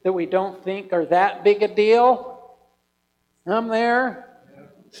do that we don't think are that big a deal. I'm there.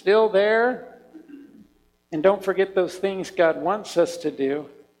 Still there. And don't forget those things God wants us to do.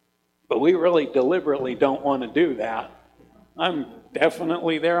 But we really deliberately don't want to do that. I'm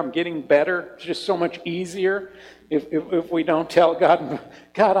definitely there. I'm getting better. It's just so much easier if we don't tell God,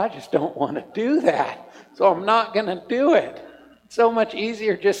 God, I just don't want to do that. So I'm not going to do it. It's so much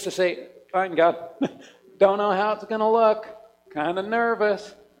easier just to say, fine, God. Don't know how it's going to look. Kind of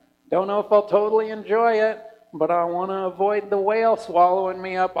nervous. Don't know if I'll totally enjoy it. But I want to avoid the whale swallowing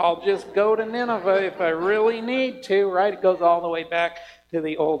me up. I'll just go to Nineveh if I really need to, right? It goes all the way back to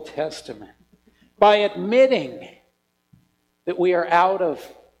the Old Testament. By admitting that we are out of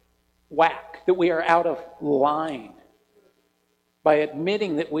whack, that we are out of line, by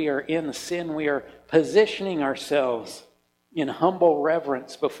admitting that we are in sin, we are positioning ourselves in humble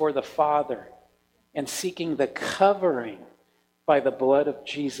reverence before the Father and seeking the covering by the blood of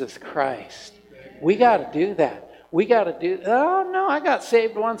Jesus Christ. We got to do that. We got to do, oh no, I got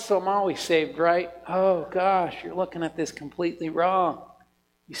saved once, so I'm always saved, right? Oh gosh, you're looking at this completely wrong.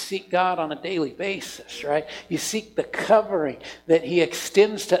 You seek God on a daily basis, right? You seek the covering that He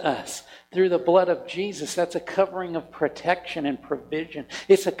extends to us through the blood of Jesus. That's a covering of protection and provision.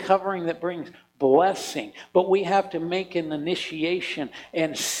 It's a covering that brings blessing. But we have to make an initiation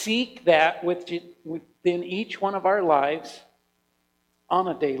and seek that within each one of our lives on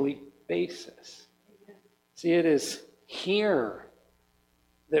a daily basis. See, it is here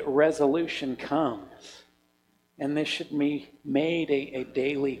that resolution comes. And this should be made a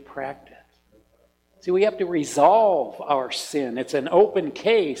daily practice. See, we have to resolve our sin. It's an open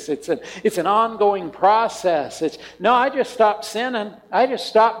case. It's an ongoing process. No, I just stopped sinning. I just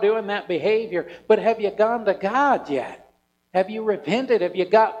stopped doing that behavior. But have you gone to God yet? Have you repented? Have you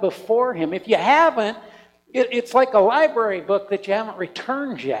got before Him? If you haven't, it's like a library book that you haven't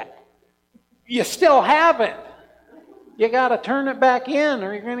returned yet. You still haven't. You got to turn it back in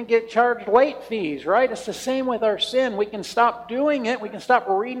or you're going to get charged late fees, right? It's the same with our sin. We can stop doing it. We can stop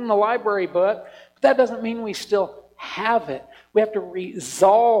reading the library book. But that doesn't mean we still have it. We have to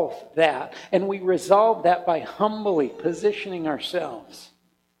resolve that. And we resolve that by humbly positioning ourselves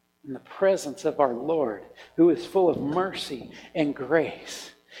in the presence of our Lord, who is full of mercy and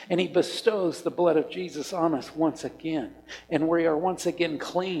grace. And He bestows the blood of Jesus on us once again. And we are once again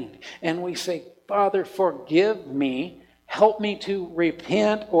cleaned. And we say, Father, forgive me. Help me to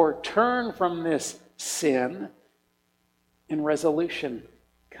repent or turn from this sin. And resolution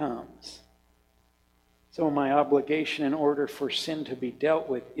comes. So my obligation in order for sin to be dealt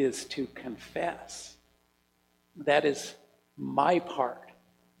with is to confess. That is my part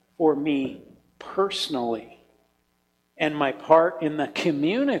for me personally. And my part in the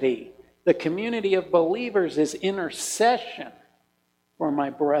community of believers, is intercession for my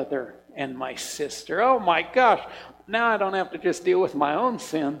brother and my sister. Oh my gosh, now I don't have to just deal with my own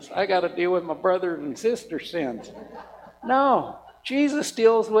sins. I got to deal with my brother and sister sins. No, Jesus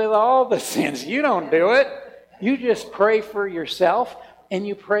deals with all the sins. You don't do it. You just pray for yourself and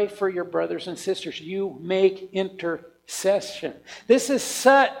you pray for your brothers and sisters. You make intercession. This is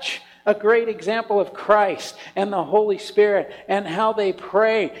such a great example of Christ and the Holy Spirit and how they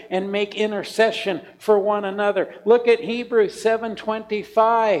pray and make intercession for one another. Look at Hebrews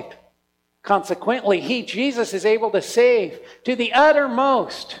 7:25. Consequently, Jesus, is able to save to the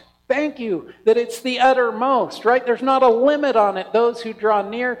uttermost. Thank you that it's the uttermost, right? There's not a limit on it. Those who draw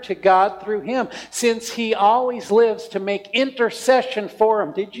near to God through him, since he always lives to make intercession for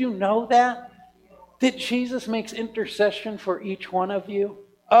them. Did you know that? That Jesus makes intercession for each one of you?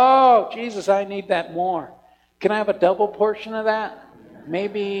 Oh, Jesus, I need that more. Can I have a double portion of that?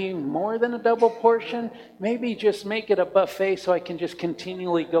 Maybe more than a double portion? Maybe just make it a buffet so I can just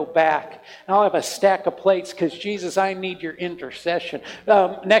continually go back. And I'll have a stack of plates because, Jesus, I need your intercession.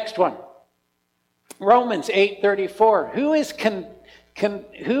 Next one. Romans 8:34. Who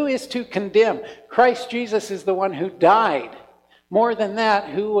is to condemn? Christ Jesus is the one who died. More than that,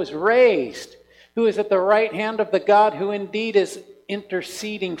 who was raised, who is at the right hand of the God who indeed is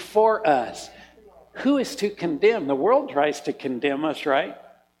interceding for us. Who is to condemn? The world tries to condemn us, right?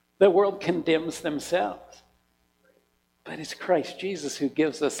 The world condemns themselves. But it's Christ Jesus who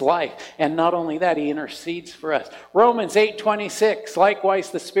gives us life. And not only that, he intercedes for us. Romans 8:26,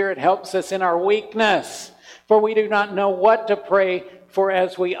 likewise the Spirit helps us in our weakness. For we do not know what to pray for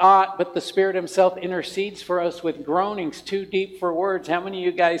as we ought, but the Spirit himself intercedes for us with groanings too deep for words. How many of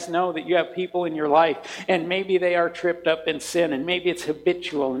you guys know that you have people in your life and maybe they are tripped up in sin, and maybe it's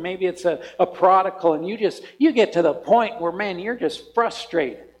habitual, and maybe it's a prodigal, and you get to the point where, man, you're just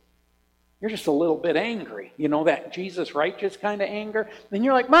frustrated. You're just a little bit angry. You know, that Jesus righteous kind of anger. Then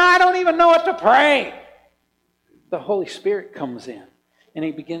you're like, man, I don't even know what to pray. The Holy Spirit comes in. And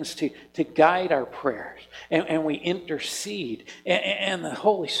he begins to guide our prayers. And we intercede. And the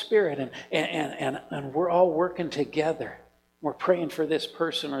Holy Spirit, and we're all working together. We're praying for this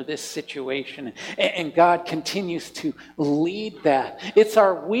person or this situation. And God continues to lead that. It's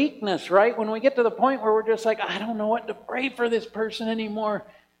our weakness, right? When we get to the point where we're just like, I don't know what to pray for this person anymore.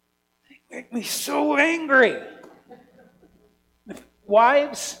 They make me so angry.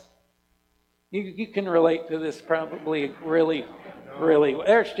 Wives, you can relate to this probably really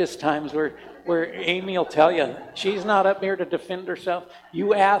there's just times where Amy will tell you, she's not up here to defend herself.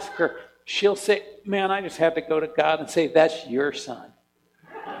 You ask her, she'll say, man, I just have to go to God and say, that's your son.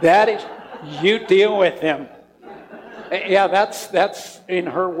 That is, you deal with him. Yeah, that's in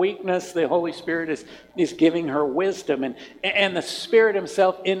her weakness. The Holy Spirit is giving her wisdom. And the Spirit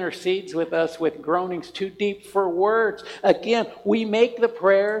himself intercedes with us with groanings too deep for words. Again, we make the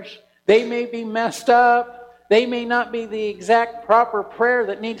prayers. They may be messed up. They may not be the exact proper prayer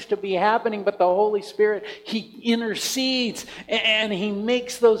that needs to be happening, but the Holy Spirit, he intercedes and he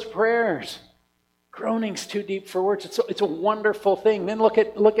makes those prayers. Groanings too deep for words. It's a wonderful thing. Then look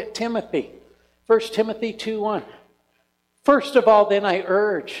at Timothy. 1 Timothy 2:1. First of all, then I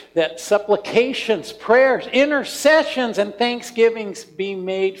urge that supplications, prayers, intercessions, and thanksgivings be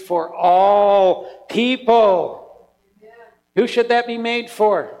made for all people. Who should that be made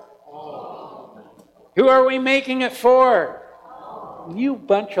for? Who are we making it for? You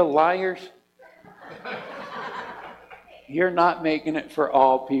bunch of liars. You're not making it for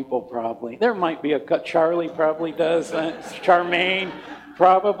all people, probably. There might be Charlie probably does. Charmaine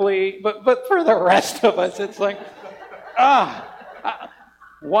probably. But for the rest of us, it's like,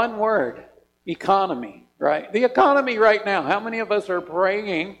 one word, economy, right? The economy right now. How many of us are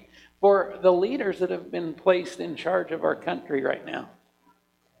praying for the leaders that have been placed in charge of our country right now?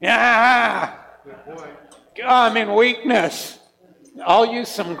 Yeah! I'm in weakness. I'll use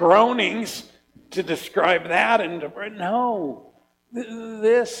some groanings to describe that. No.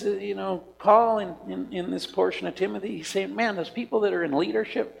 This, Paul in this portion of Timothy, he's saying, man, those people that are in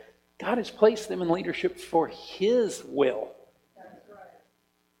leadership, God has placed them in leadership for his will.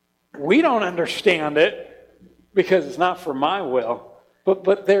 We don't understand it because it's not for my will.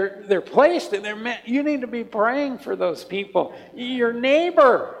 But they're placed and they're meant. You need to be praying for those people. Your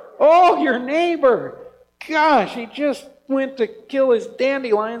neighbor. Oh, your neighbor. Gosh, he just went to kill his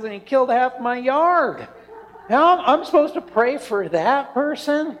dandelions and he killed half my yard. Now I'm supposed to pray for that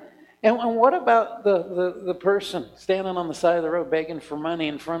person? And what about the person standing on the side of the road begging for money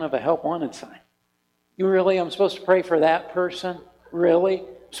in front of a help wanted sign? I'm supposed to pray for that person? Really?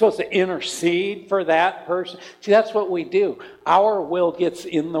 I'm supposed to intercede for that person? See, that's what we do. Our will gets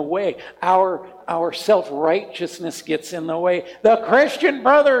in the way. Our self-righteousness gets in the way. The Christian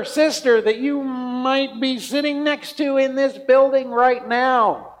brother or sister that you might be sitting next to in this building right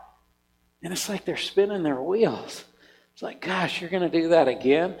now. And it's like they're spinning their wheels. It's like, gosh, you're going to do that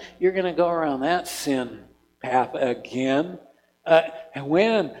again? You're going to go around that sin path again? And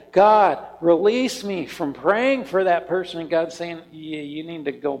when God release me from praying for that person, and God's saying, yeah, you need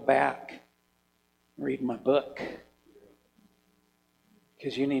to go back, read my book.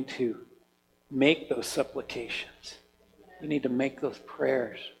 Because you need to make those supplications. You need to make those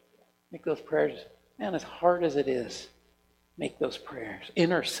prayers. Make those prayers. Man, as hard as it is, make those prayers.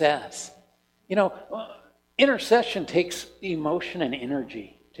 Intercess. Intercession takes emotion and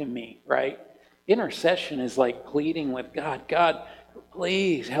energy to me, right? Intercession is like pleading with God. God,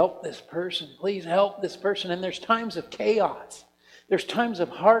 please help this person. Please help this person. And there's times of chaos. There's times of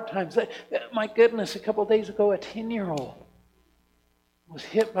hard times. My goodness, a couple of days ago, a 10-year-old was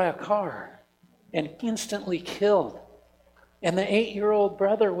hit by a car and instantly killed. And the 8-year-old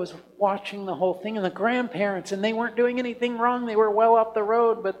brother was watching the whole thing, and the grandparents, and they weren't doing anything wrong. They were well up the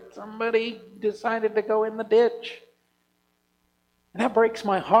road, but somebody decided to go in the ditch. And that breaks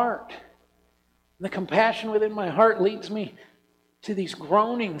my heart. And the compassion within my heart leads me to these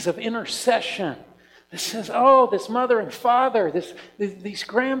groanings of intercession. That says, oh, this mother and father, these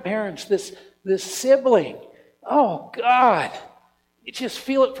grandparents, this sibling. Oh, God. You just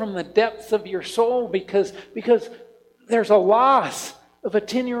feel it from the depths of your soul because there's a loss of a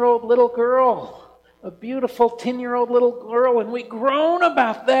 10-year-old little girl, a beautiful 10-year-old little girl, and we groan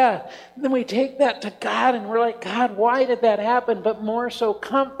about that. And then we take that to God, and we're like, God, why did that happen? But more so,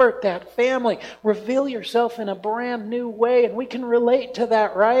 comfort that family. Reveal yourself in a brand new way, and we can relate to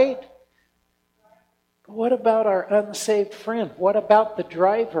that, right? But what about our unsaved friend? What about the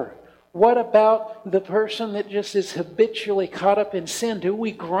driver? What about the person that just is habitually caught up in sin? Do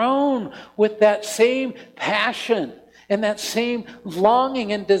we groan with that same passion and that same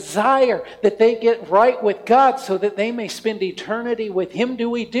longing and desire that they get right with God so that they may spend eternity with Him? Do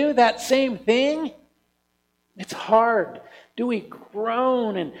we do that same thing? It's hard. Do we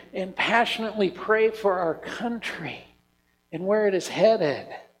groan and passionately pray for our country and where it is headed?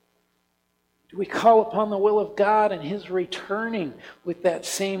 Do we call upon the will of God and His returning with that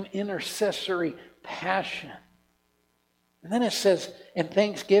same intercessory passion? And then it says, and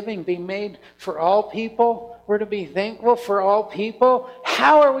thanksgiving be made for all people. We're to be thankful for all people.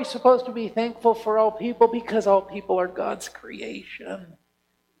 How are we supposed to be thankful for all people? Because all people are God's creation.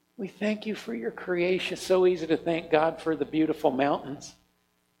 We thank you for your creation. It's so easy to thank God for the beautiful mountains,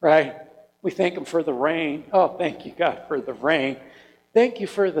 right? We thank Him for the rain. Oh, thank you, God, for the rain. Thank you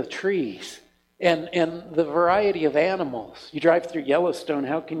for the trees. And the variety of animals. You drive through Yellowstone,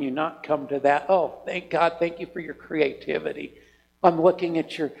 how can you not come to that? Oh, thank God, thank you for your creativity. I'm looking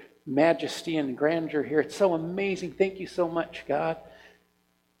at your majesty and grandeur here. It's so amazing. Thank you so much, God.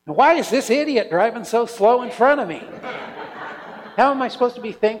 Now, why is this idiot driving so slow in front of me? How am I supposed to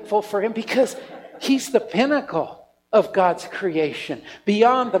be thankful for him? Because he's the pinnacle of God's creation,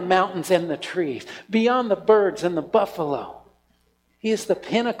 beyond the mountains and the trees, beyond the birds and the buffalo. He is the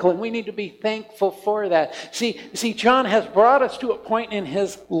pinnacle, and we need to be thankful for that. See, John has brought us to a point in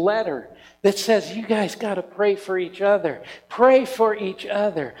his letter that says, you guys got to pray for each other. Pray for each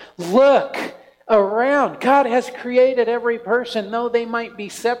other. Look around. God has created every person, though they might be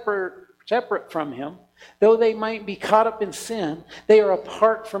separate from Him, though they might be caught up in sin, they are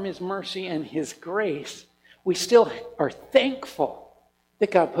apart from His mercy and His grace. We still are thankful that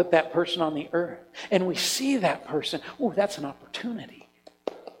God put that person on the earth. And we see that person. Oh, that's an opportunity.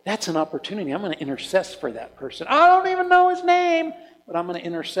 That's an opportunity. I'm going to intercess for that person. I don't even know his name, but I'm going to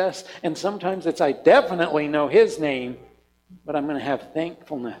intercess. And sometimes it's I definitely know his name, but I'm going to have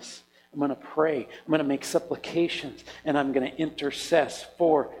thankfulness. I'm going to pray. I'm going to make supplications. And I'm going to intercess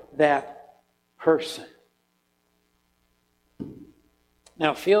for that person.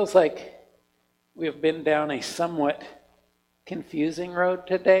 Now, it feels like we have been down a somewhat confusing road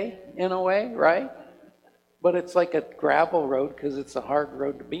today, in a way, right? But it's like a gravel road because it's a hard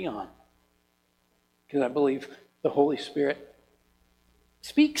road to be on. Because I believe the Holy Spirit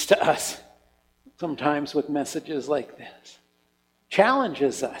speaks to us sometimes with messages like this.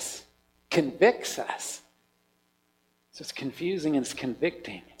 Challenges us, convicts us. So it's confusing and it's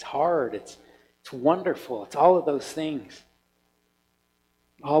convicting. It's hard, it's wonderful. It's all of those things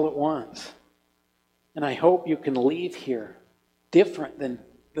all at once. And I hope you can leave here different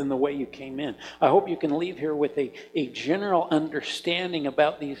than the way you came in. I hope you can leave here with a general understanding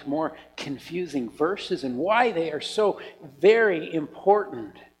about these more confusing verses and why they are so very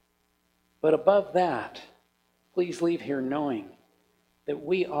important. But above that, please leave here knowing that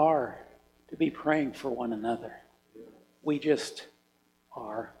we are to be praying for one another. We just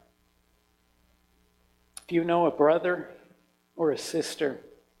are. If you know a brother or a sister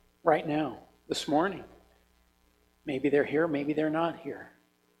right now, this morning, maybe they're here, maybe they're not here.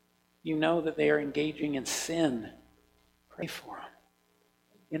 You know that they are engaging in sin. Pray for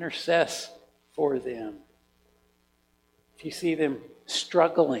them. Intercess for them. If you see them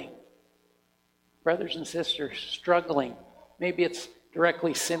struggling, brothers and sisters struggling, maybe it's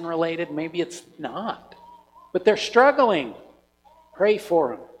directly sin-related, maybe it's not. But they're struggling. Pray for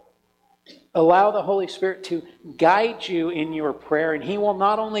them. Allow the Holy Spirit to guide you in your prayer, and He will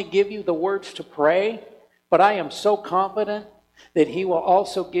not only give you the words to pray, but I am so confident that He will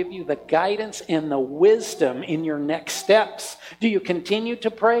also give you the guidance and the wisdom in your next steps. Do you continue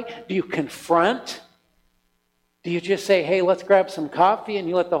to pray? Do you confront? Do you just say, hey, let's grab some coffee, and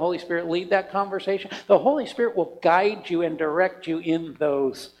you let the Holy Spirit lead that conversation? The Holy Spirit will guide you and direct you in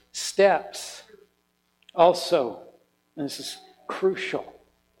those steps. Also, and this is crucial,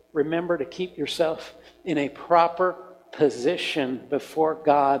 remember to keep yourself in a proper position before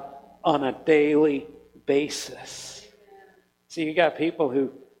God on a daily basis. See, you got people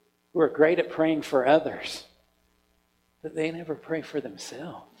who are great at praying for others, but they never pray for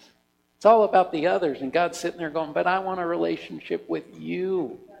themselves. It's all about the others, and God's sitting there going, but I want a relationship with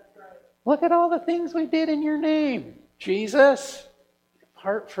you. Look at all the things we did in your name. Jesus,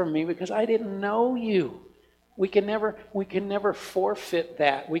 depart from me because I didn't know you. We can never forfeit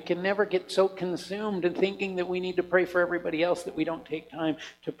that. We can never get so consumed in thinking that we need to pray for everybody else that we don't take time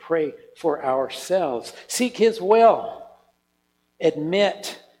to pray for ourselves. Seek His will.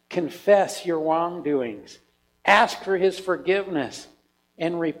 Admit, confess your wrongdoings. Ask for His forgiveness.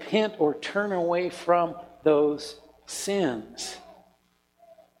 And repent or turn away from those sins.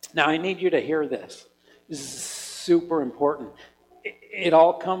 Now, I need you to hear this. This is super important. It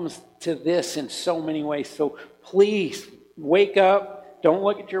all comes to this in so many ways. So please, wake up. Don't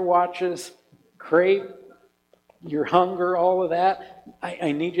look at your watches. Crave your hunger, all of that.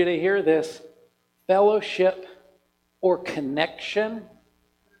 I need you to hear this. Fellowship or connection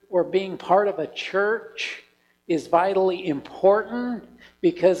or being part of a church is vitally important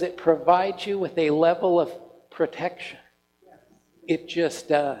because it provides you with a level of protection. It just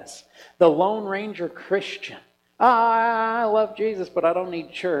does. The Lone Ranger Christian. I love Jesus, but I don't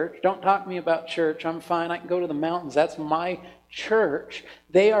need church. Don't talk to me about church. I'm fine. I can go to the mountains. That's my church.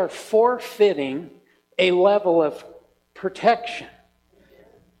 They are forfeiting a level of protection.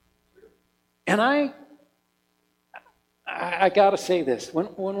 And I got to say this. When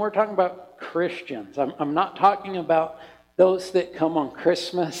we're talking about Christians, I'm not talking about those that come on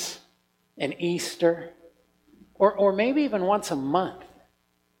Christmas and Easter, or maybe even once a month.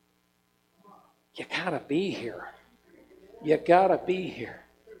 You gotta be here. You gotta be here.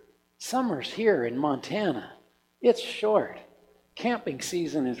 Summer's here in Montana. It's short. Camping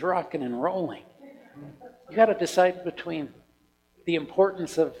season is rocking and rolling. You gotta decide between the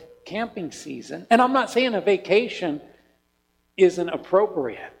importance of camping season, and I'm not saying a vacation isn't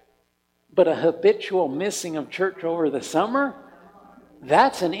appropriate, but a habitual missing of church over the summer,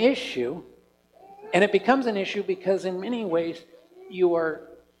 that's an issue. And it becomes an issue because in many ways you are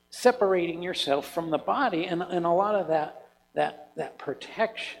separating yourself from the body and a lot of that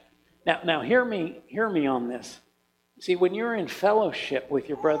protection. Now hear me on this. See, when you're in fellowship with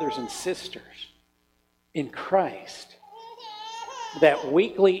your brothers and sisters in Christ, that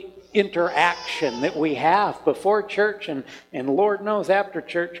weekly interaction that we have before church and Lord knows after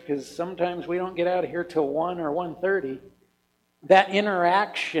church, because sometimes we don't get out of here till 1 or 1:30, that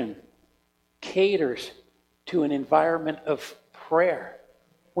interaction caters to an environment of prayer.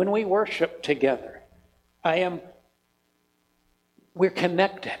 When we worship together, we're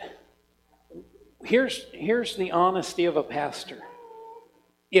connected. Here's the honesty of a pastor.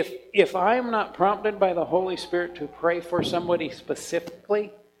 If I'm not prompted by the Holy Spirit to pray for somebody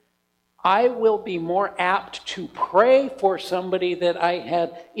specifically, I will be more apt to pray for somebody that I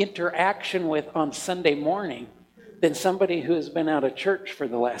had interaction with on Sunday morning than somebody who has been out of church for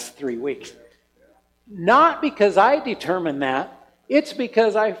the last 3 weeks. Not because I determined that, it's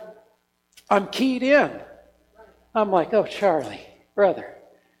because I'm keyed in. I'm like, oh, Charlie, brother,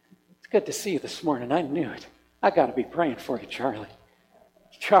 it's good to see you this morning. I knew it. I got to be praying for you, Charlie.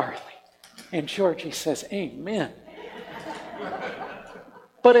 Charlie. And Georgie says, amen.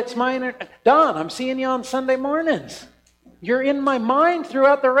 But it's mine. Don, I'm seeing you on Sunday mornings. You're in my mind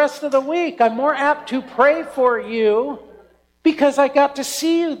throughout the rest of the week. I'm more apt to pray for you because I got to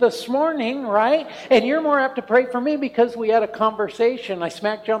see you this morning, right? And you're more apt to pray for me because we had a conversation. I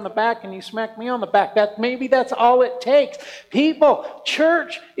smacked you on the back and you smacked me on the back. Maybe that's all it takes. People,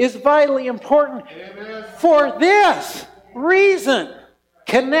 church is vitally important. Amen. For this reason.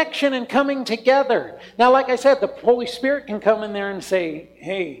 Connection and coming together. Now, like I said, the Holy Spirit can come in there and say,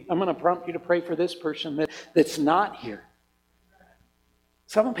 hey, I'm going to prompt you to pray for this person that's not here.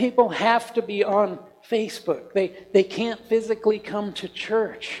 Some people have to be on Facebook. They can't physically come to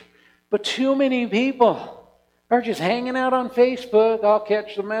church. But too many people are just hanging out on Facebook. I'll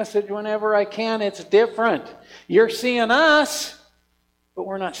catch the message whenever I can. It's different. You're seeing us, but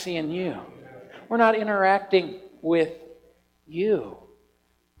we're not seeing you. We're not interacting with you.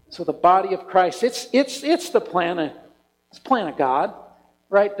 So the body of Christ, it's the plan of God,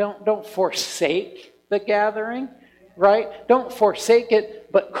 right? Don't forsake the gathering, right? Don't forsake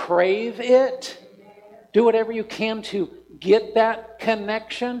it, but crave it. Do whatever you can to get that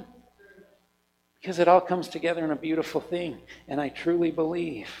connection, because it all comes together in a beautiful thing. And I truly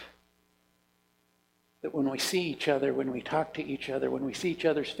believe that when we see each other, when we talk to each other, when we see each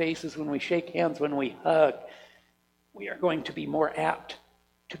other's faces, when we shake hands, when we hug, we are going to be more apt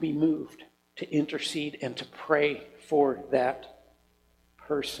to be moved, to intercede, and to pray for that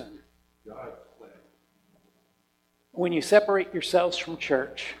person. When you separate yourselves from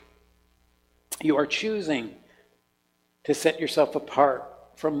church, you are choosing to set yourself apart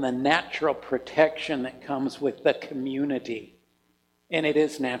from the natural protection that comes with the community. And it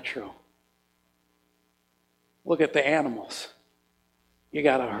is natural. Look at the animals. You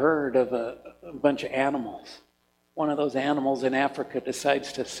got a herd of a bunch of animals. One of those animals in Africa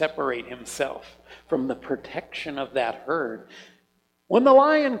decides to separate himself from the protection of that herd. When the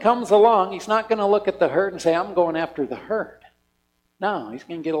lion comes along, he's not going to look at the herd and say, I'm going after the herd. No, he's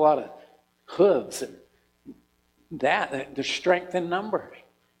going to get a lot of hooves and the strength in numbers.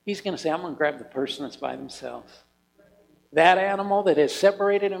 He's going to say, I'm going to grab the person that's by themselves. That animal that has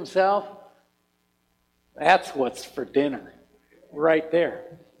separated himself, that's what's for dinner right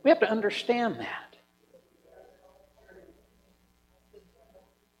there. We have to understand that.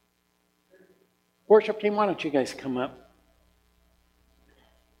 Worship team, why don't you guys come up?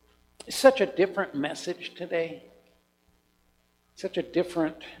 It's such a different message today. Such a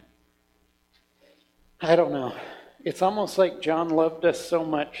different, I don't know. It's almost like John loved us so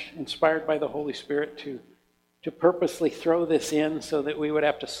much, inspired by the Holy Spirit, to purposely throw this in so that we would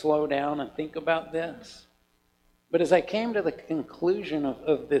have to slow down and think about this. But as I came to the conclusion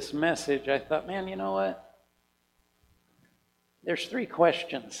of this message, I thought, man, you know what? There's 3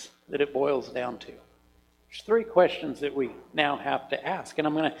 questions that it boils down to. There's 3 questions that we now have to ask. And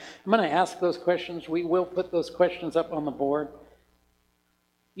I'm going to ask those questions. We will put those questions up on the board.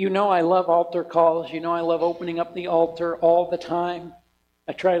 You know I love altar calls. You know I love opening up the altar all the time.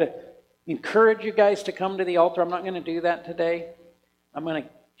 I try to encourage you guys to come to the altar. I'm not going to do that today. I'm going to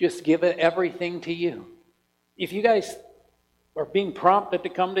just give it everything to you. If you guys are being prompted to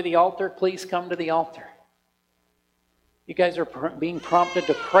come to the altar, please come to the altar. You guys are being prompted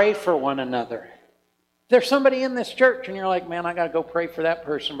to pray for one another. If there's somebody in this church and you're like, man, I got to go pray for that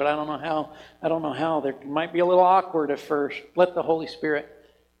person, but I don't know how. There might be a little awkward at first. Let the Holy Spirit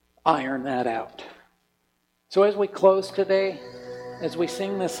iron that out. So as we close today, as we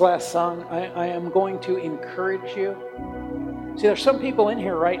sing this last song, I am going to encourage you. See, there's some people in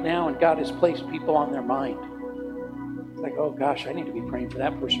here right now, and God has placed people on their mind. It's like, oh gosh, I need to be praying for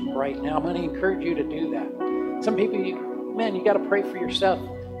that person right now. I'm going to encourage you to do that. Some people, you got to pray for yourself.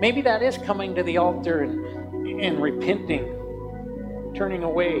 Maybe that is coming to the altar and repenting, turning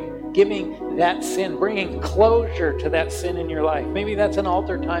away, giving that sin, bringing closure to that sin in your life. Maybe that's an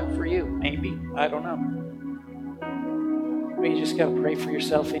altar time for you. Maybe. I don't know. Maybe you just got to pray for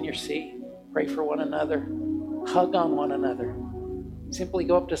yourself in your seat. Pray for one another. Hug on one another. Simply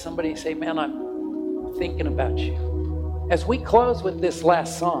go up to somebody and say, man, I'm thinking about you. As we close with this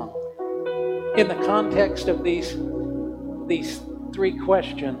last song, in the context of these 3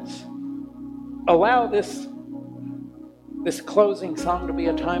 questions, allow this closing song to be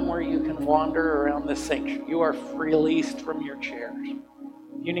a time where you can wander around this sanctuary. You are released from your chairs.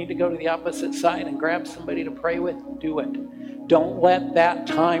 You need to go to the opposite side and grab somebody to pray with, do it. Don't let that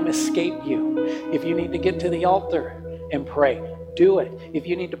time escape you. If you need to get to the altar and pray, do it. If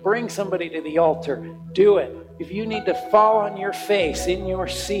you need to bring somebody to the altar, do it. If you need to fall on your face in your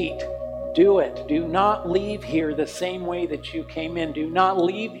seat, do it. Do not leave here the same way that you came in. Do not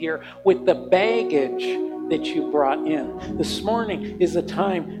leave here with the baggage that you brought in. This morning is a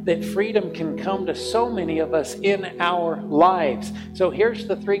time that freedom can come to so many of us in our lives. So here's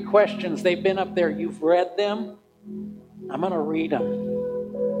the 3 questions. They've been up there. You've read them. I'm going to read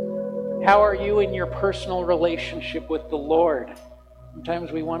them. How are you in your personal relationship with the Lord?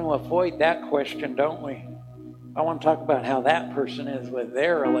 Sometimes we want to avoid that question, don't we? I want to talk about how that person is with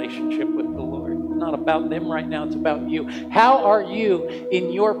their relationship with the Lord. It's not about them right now, it's about you. How are you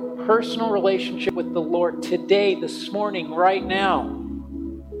in your personal relationship with the Lord today, this morning, right now?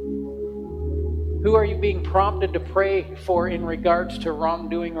 Who are you being prompted to pray for in regards to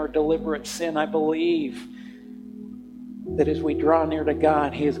wrongdoing or deliberate sin? I believe that as we draw near to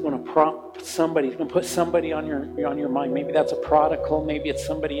God, He is going to prompt somebody. He's going to put somebody on your mind. Maybe that's a prodigal. Maybe it's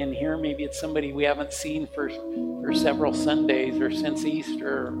somebody in here. Maybe it's somebody we haven't seen for several Sundays or since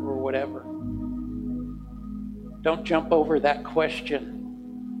Easter or whatever. Don't jump over that question.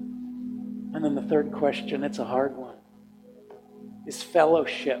 And then the third question, it's a hard one. Is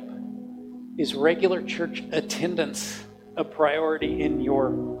fellowship, is regular church attendance a priority in your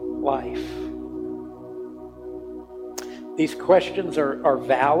life? These questions are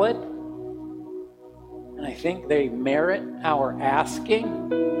valid, and I think they merit our asking.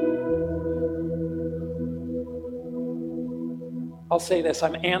 I'll say this,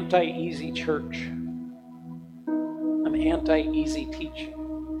 I'm anti-easy church. I'm anti-easy teaching.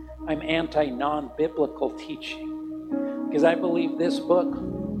 I'm anti-non-biblical teaching. Because I believe this book,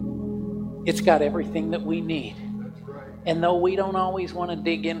 it's got everything that we need. And though we don't always want to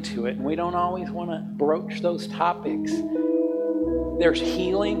dig into it, and we don't always want to broach those topics, there's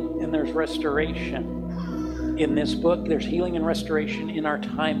healing and there's restoration in this book. There's healing and restoration in our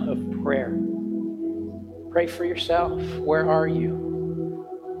time of prayer. Pray for yourself. Where are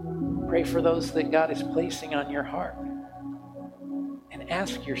you? Pray for those that God is placing on your heart. And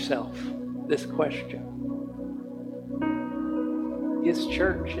ask yourself this question. Is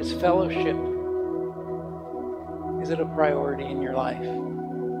church, is fellowship, is it a priority in your life?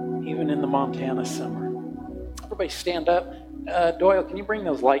 Even in the Montana summer. Everybody stand up. Doyle, can you bring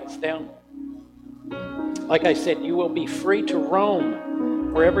those lights down? Like I said, you will be free to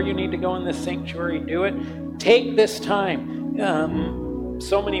roam. Wherever you need to go in this sanctuary, do it. Take this time.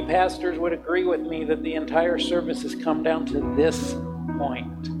 So many pastors would agree with me that the entire service has come down to this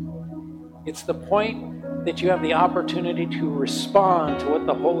point. It's the point that you have the opportunity to respond to what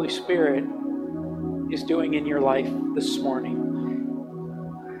the Holy Spirit is doing in your life this morning.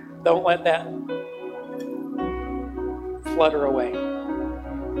 Don't let that flutter away.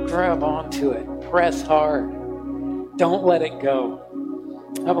 Grab onto it. Press hard. Don't let it go.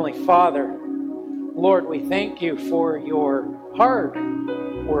 Heavenly Father, Lord, we thank you for your hard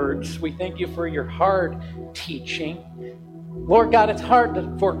words. We thank you for your hard teaching. Lord God, it's hard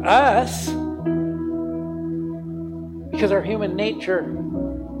for us because our human nature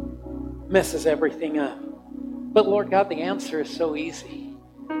messes everything up. But Lord God, the answer is so easy.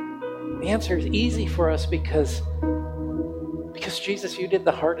 The answer is easy for us because Jesus, you did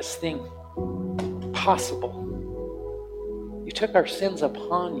the hardest thing possible. You took our sins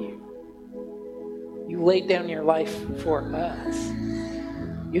upon you. You laid down your life for us.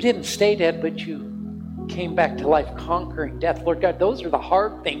 You didn't stay dead, but you came back to life conquering death. Lord God, those are the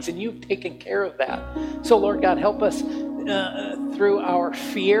hard things, and you've taken care of that. So Lord God, help us through our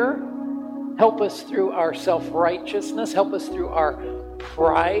fear. Help us through our self-righteousness. Help us through our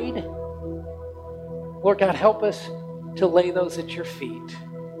pride. Lord God, help us to lay those at your feet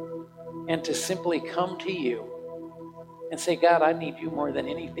and to simply come to you and say, God, I need you more than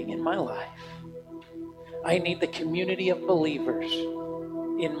anything in my life. I need the community of believers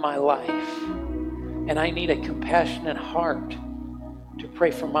in my life. And I need a compassionate heart to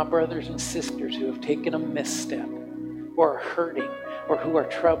pray for my brothers and sisters who have taken a misstep, or are hurting, or who are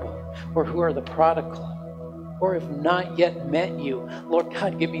troubled, or who are the prodigal, or have not yet met you. Lord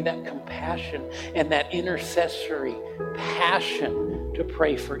God, give me that compassion and that intercessory passion to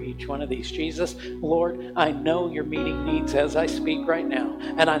pray for each one of these. Jesus, Lord, I know you're meeting needs as I speak right now,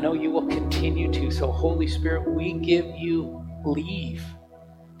 and I know you will continue to. So Holy Spirit, we give you leave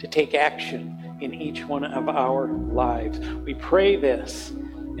to take action in each one of our lives. We pray this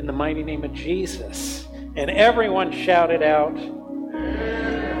in the mighty name of Jesus. And everyone shouted out,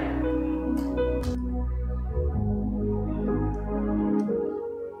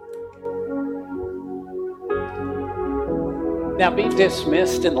 now be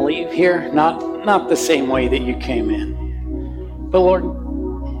dismissed and leave here, not the same way that you came in. But Lord,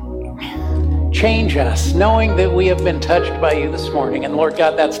 change us, knowing that we have been touched by you this morning. And Lord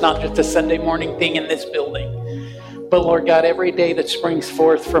God, that's not just a Sunday morning thing in this building. But Lord God, every day that springs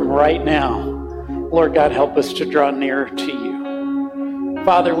forth from right now, Lord God, help us to draw nearer to you.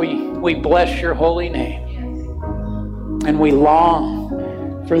 Father, we bless your holy name. And we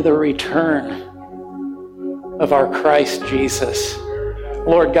long for the return of our Christ Jesus.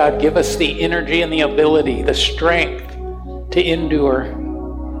 Lord God, give us the energy and the ability, the strength to endure,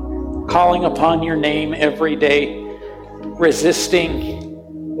 calling upon your name every day, resisting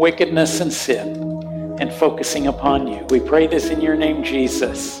wickedness and sin, and focusing upon you. We pray this in your name,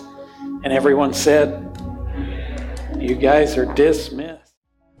 Jesus. And everyone said, you guys are dismissed.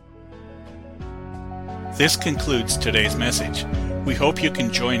 This concludes today's message. We hope you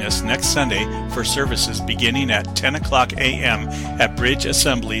can join us next Sunday for services beginning at 10 o'clock a.m. at Bridge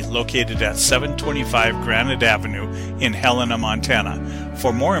Assembly located at 725 Granite Avenue in Helena, Montana.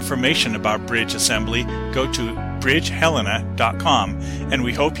 For more information about Bridge Assembly, go to bridgehelena.com, and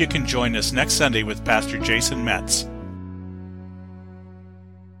we hope you can join us next Sunday with Pastor Jason Metz.